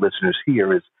sure that listeners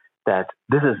hear, is that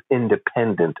this is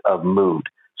independent of mood.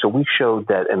 So we showed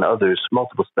that, and others,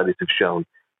 multiple studies have shown,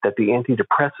 that the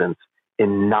antidepressants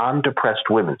in non-depressed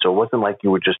women, so it wasn't like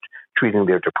you were just treating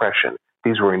their depression.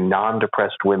 These were in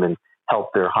non-depressed women,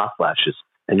 helped their hot flashes.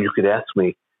 And you could ask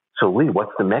me, so Lee,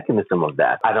 what's the mechanism of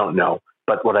that? I don't know.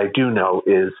 But what I do know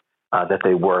is that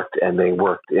they worked, and they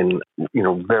worked in,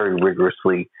 very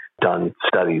rigorously done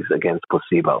studies against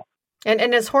placebo.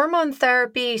 And is hormone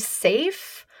therapy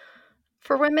safe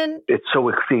for women? It so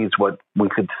exceeds what we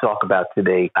could talk about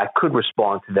today. I could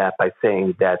respond to that by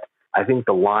saying that I think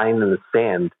the line in the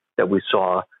sand that we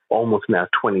saw almost now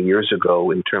 20 years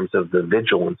ago in terms of the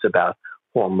vigilance about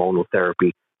hormonal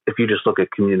therapy, if you just look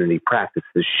at community practice,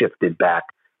 has shifted back,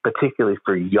 particularly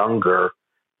for younger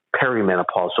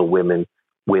perimenopausal women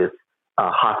with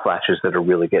hot flashes that are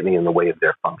really getting in the way of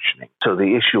their functioning. So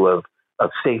the issue of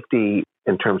safety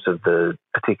in terms of the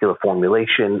particular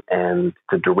formulation and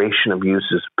the duration of use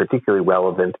is particularly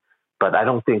relevant, but I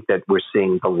don't think that we're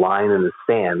seeing the line in the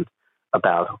sand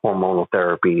about hormonal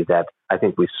therapy that I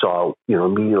think we saw,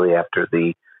 immediately after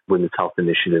the Women's Health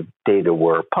Initiative data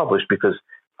were published, because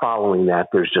following that,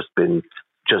 there's just been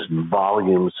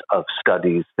volumes of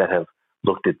studies that have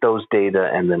looked at those data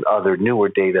and then other newer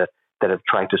data that have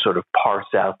tried to sort of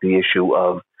parse out the issue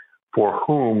of for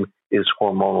whom is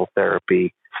hormonal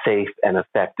therapy safe and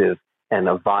effective and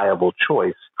a viable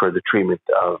choice for the treatment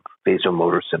of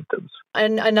vasomotor symptoms.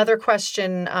 And another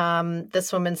question,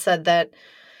 this woman said that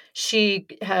she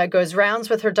goes rounds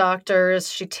with her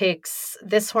doctors. She takes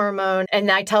this hormone, and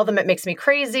I tell them it makes me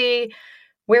crazy.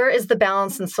 Where is the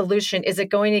balance and solution? Is it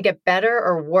going to get better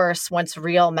or worse once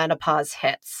real menopause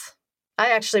hits?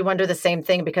 I actually wonder the same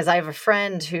thing, because I have a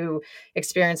friend who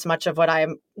experienced much of what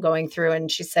I'm going through.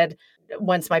 And she said,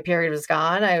 once my period was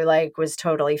gone, I was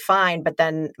totally fine. But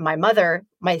then my mother,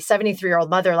 my 73-year-old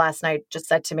mother last night just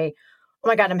said to me, oh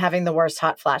my God, I'm having the worst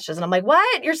hot flashes. And I'm like,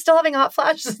 what? You're still having hot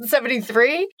flashes at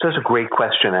 73? So that's a great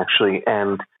question, actually.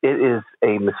 And it is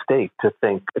a mistake to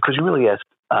think, because you really asked,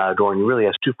 Dorian, you really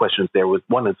asked two questions there.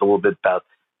 One is a little bit about,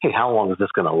 hey, how long is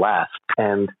this going to last?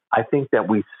 And I think that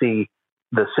we see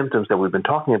the symptoms that we've been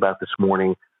talking about this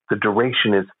morning, the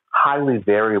duration is highly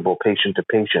variable patient to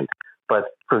patient. But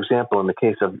for example, in the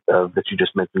case of that you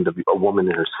just mentioned of a woman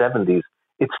in her 70s,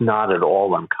 it's not at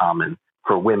all uncommon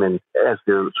for women as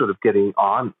they're sort of getting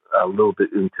on a little bit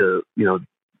into,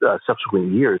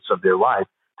 subsequent years of their life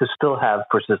to still have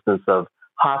persistence of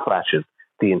hot flashes.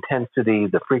 The intensity,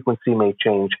 the frequency may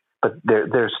change, but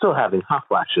they're still having hot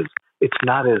flashes. It's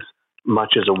not as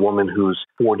much as a woman who's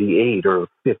 48 or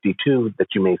 52 that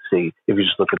you may see if you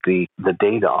just look at the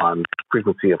data on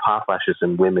frequency of hot flashes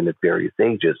in women at various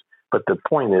ages. But the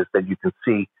point is that you can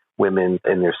see women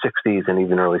in their 60s and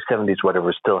even early 70s,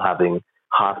 whatever, still having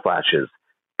hot flashes.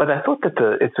 But I thought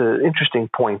that it's an interesting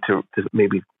point to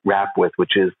maybe wrap with,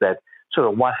 which is that sort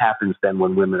of what happens then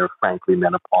when women are frankly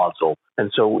menopausal.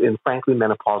 And so in frankly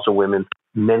menopausal women,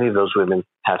 many of those women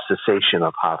have cessation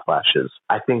of hot flashes.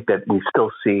 I think that we still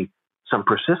see some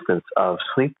persistence of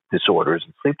sleep disorders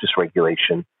and sleep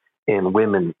dysregulation in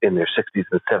women in their 60s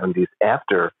and 70s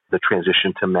after the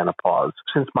transition to menopause.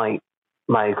 Since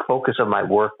my focus of my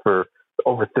work for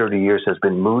over 30 years has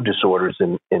been mood disorders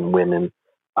in women,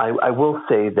 I will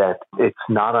say that it's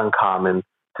not uncommon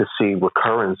to see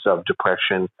recurrence of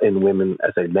depression in women,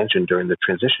 as I mentioned, during the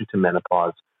transition to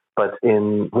menopause. But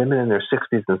in women in their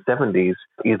 60s and 70s,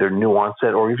 either new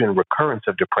onset or even recurrence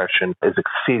of depression is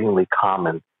exceedingly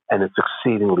common, and it's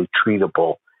exceedingly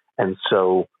treatable. And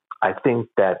so I think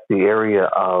that the area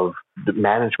of the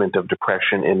management of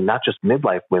depression in not just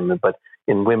midlife women, but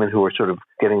in women who are sort of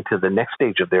getting to the next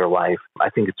stage of their life, I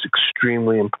think it's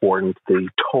extremely important. The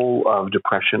toll of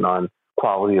depression on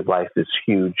quality of life is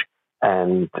huge.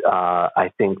 And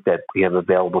I think that we have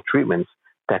available treatments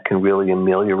that can really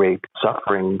ameliorate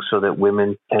suffering so that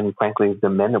women and, frankly, the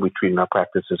men that we treat in our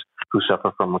practices who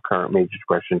suffer from recurrent major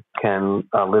depression can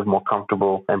live more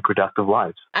comfortable and productive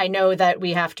lives. I know that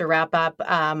we have to wrap up,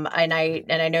 and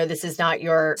I know this is not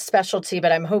your specialty,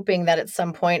 but I'm hoping that at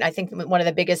some point, I think one of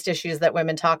the biggest issues that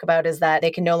women talk about is that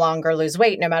they can no longer lose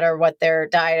weight no matter what their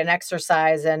diet and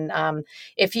exercise. And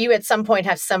if you at some point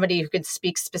have somebody who could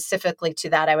speak specifically to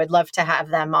that, I would love to have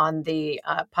them on the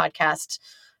podcast,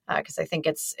 because I think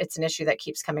it's an issue that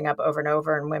keeps coming up over and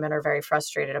over, and women are very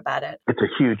frustrated about it. It's a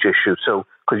huge issue. So,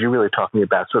 because you're really talking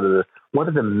about sort of what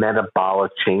are the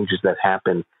metabolic changes that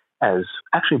happen as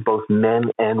actually both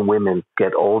men and women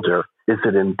get older? Is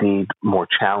it indeed more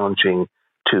challenging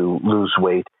to lose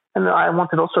weight? And I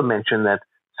wanted to also mention that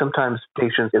sometimes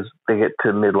patients, as they get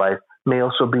to midlife, may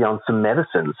also be on some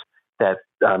medicines that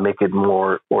make it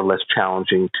more or less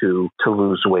challenging to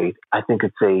lose weight. I think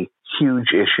it's a huge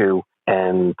issue,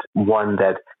 and one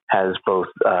that has both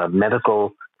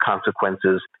medical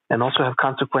consequences and also have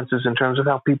consequences in terms of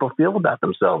how people feel about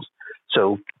themselves.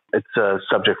 So it's a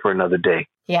subject for another day.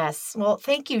 Yes. Well,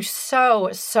 thank you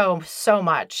so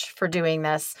much for doing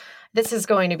this. This is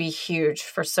going to be huge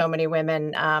for so many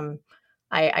women.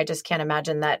 I just can't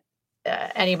imagine that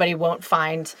anybody won't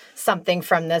find something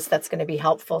from this that's going to be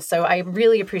helpful. So I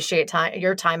really appreciate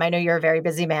your time. I know you're a very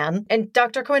busy man. And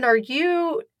Dr. Cohen, are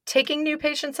you taking new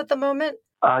patients at the moment?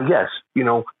 Yes.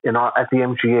 At the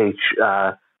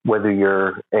MGH, whether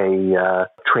you're a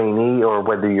trainee or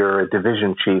whether you're a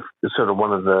division chief, sort of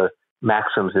one of the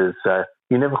maxims is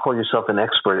you never call yourself an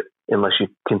expert unless you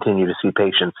continue to see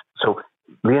patients. So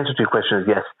the answer to your question is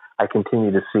yes, I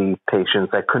continue to see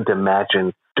patients. I couldn't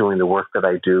imagine doing the work that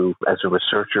I do as a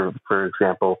researcher, for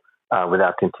example,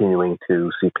 without continuing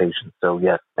to see patients. So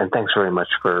yes, and thanks very much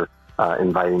for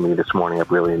inviting me this morning.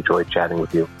 I've really enjoyed chatting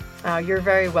with you. Oh, you're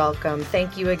very welcome.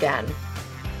 Thank you again.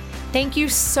 Thank you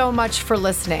so much for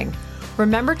listening.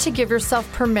 Remember to give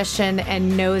yourself permission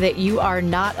and know that you are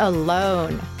not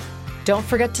alone. Don't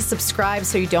forget to subscribe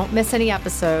so you don't miss any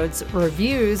episodes.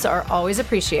 Reviews are always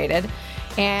appreciated.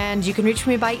 And you can reach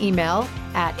me by email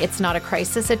at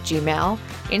itsnotacrisis@gmail.com,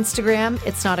 Instagram,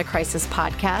 It's Not a Crisis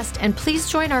Podcast, and please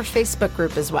join our Facebook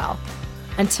group as well.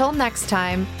 Until next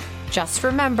time, just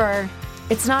remember,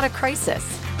 it's not a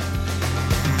crisis.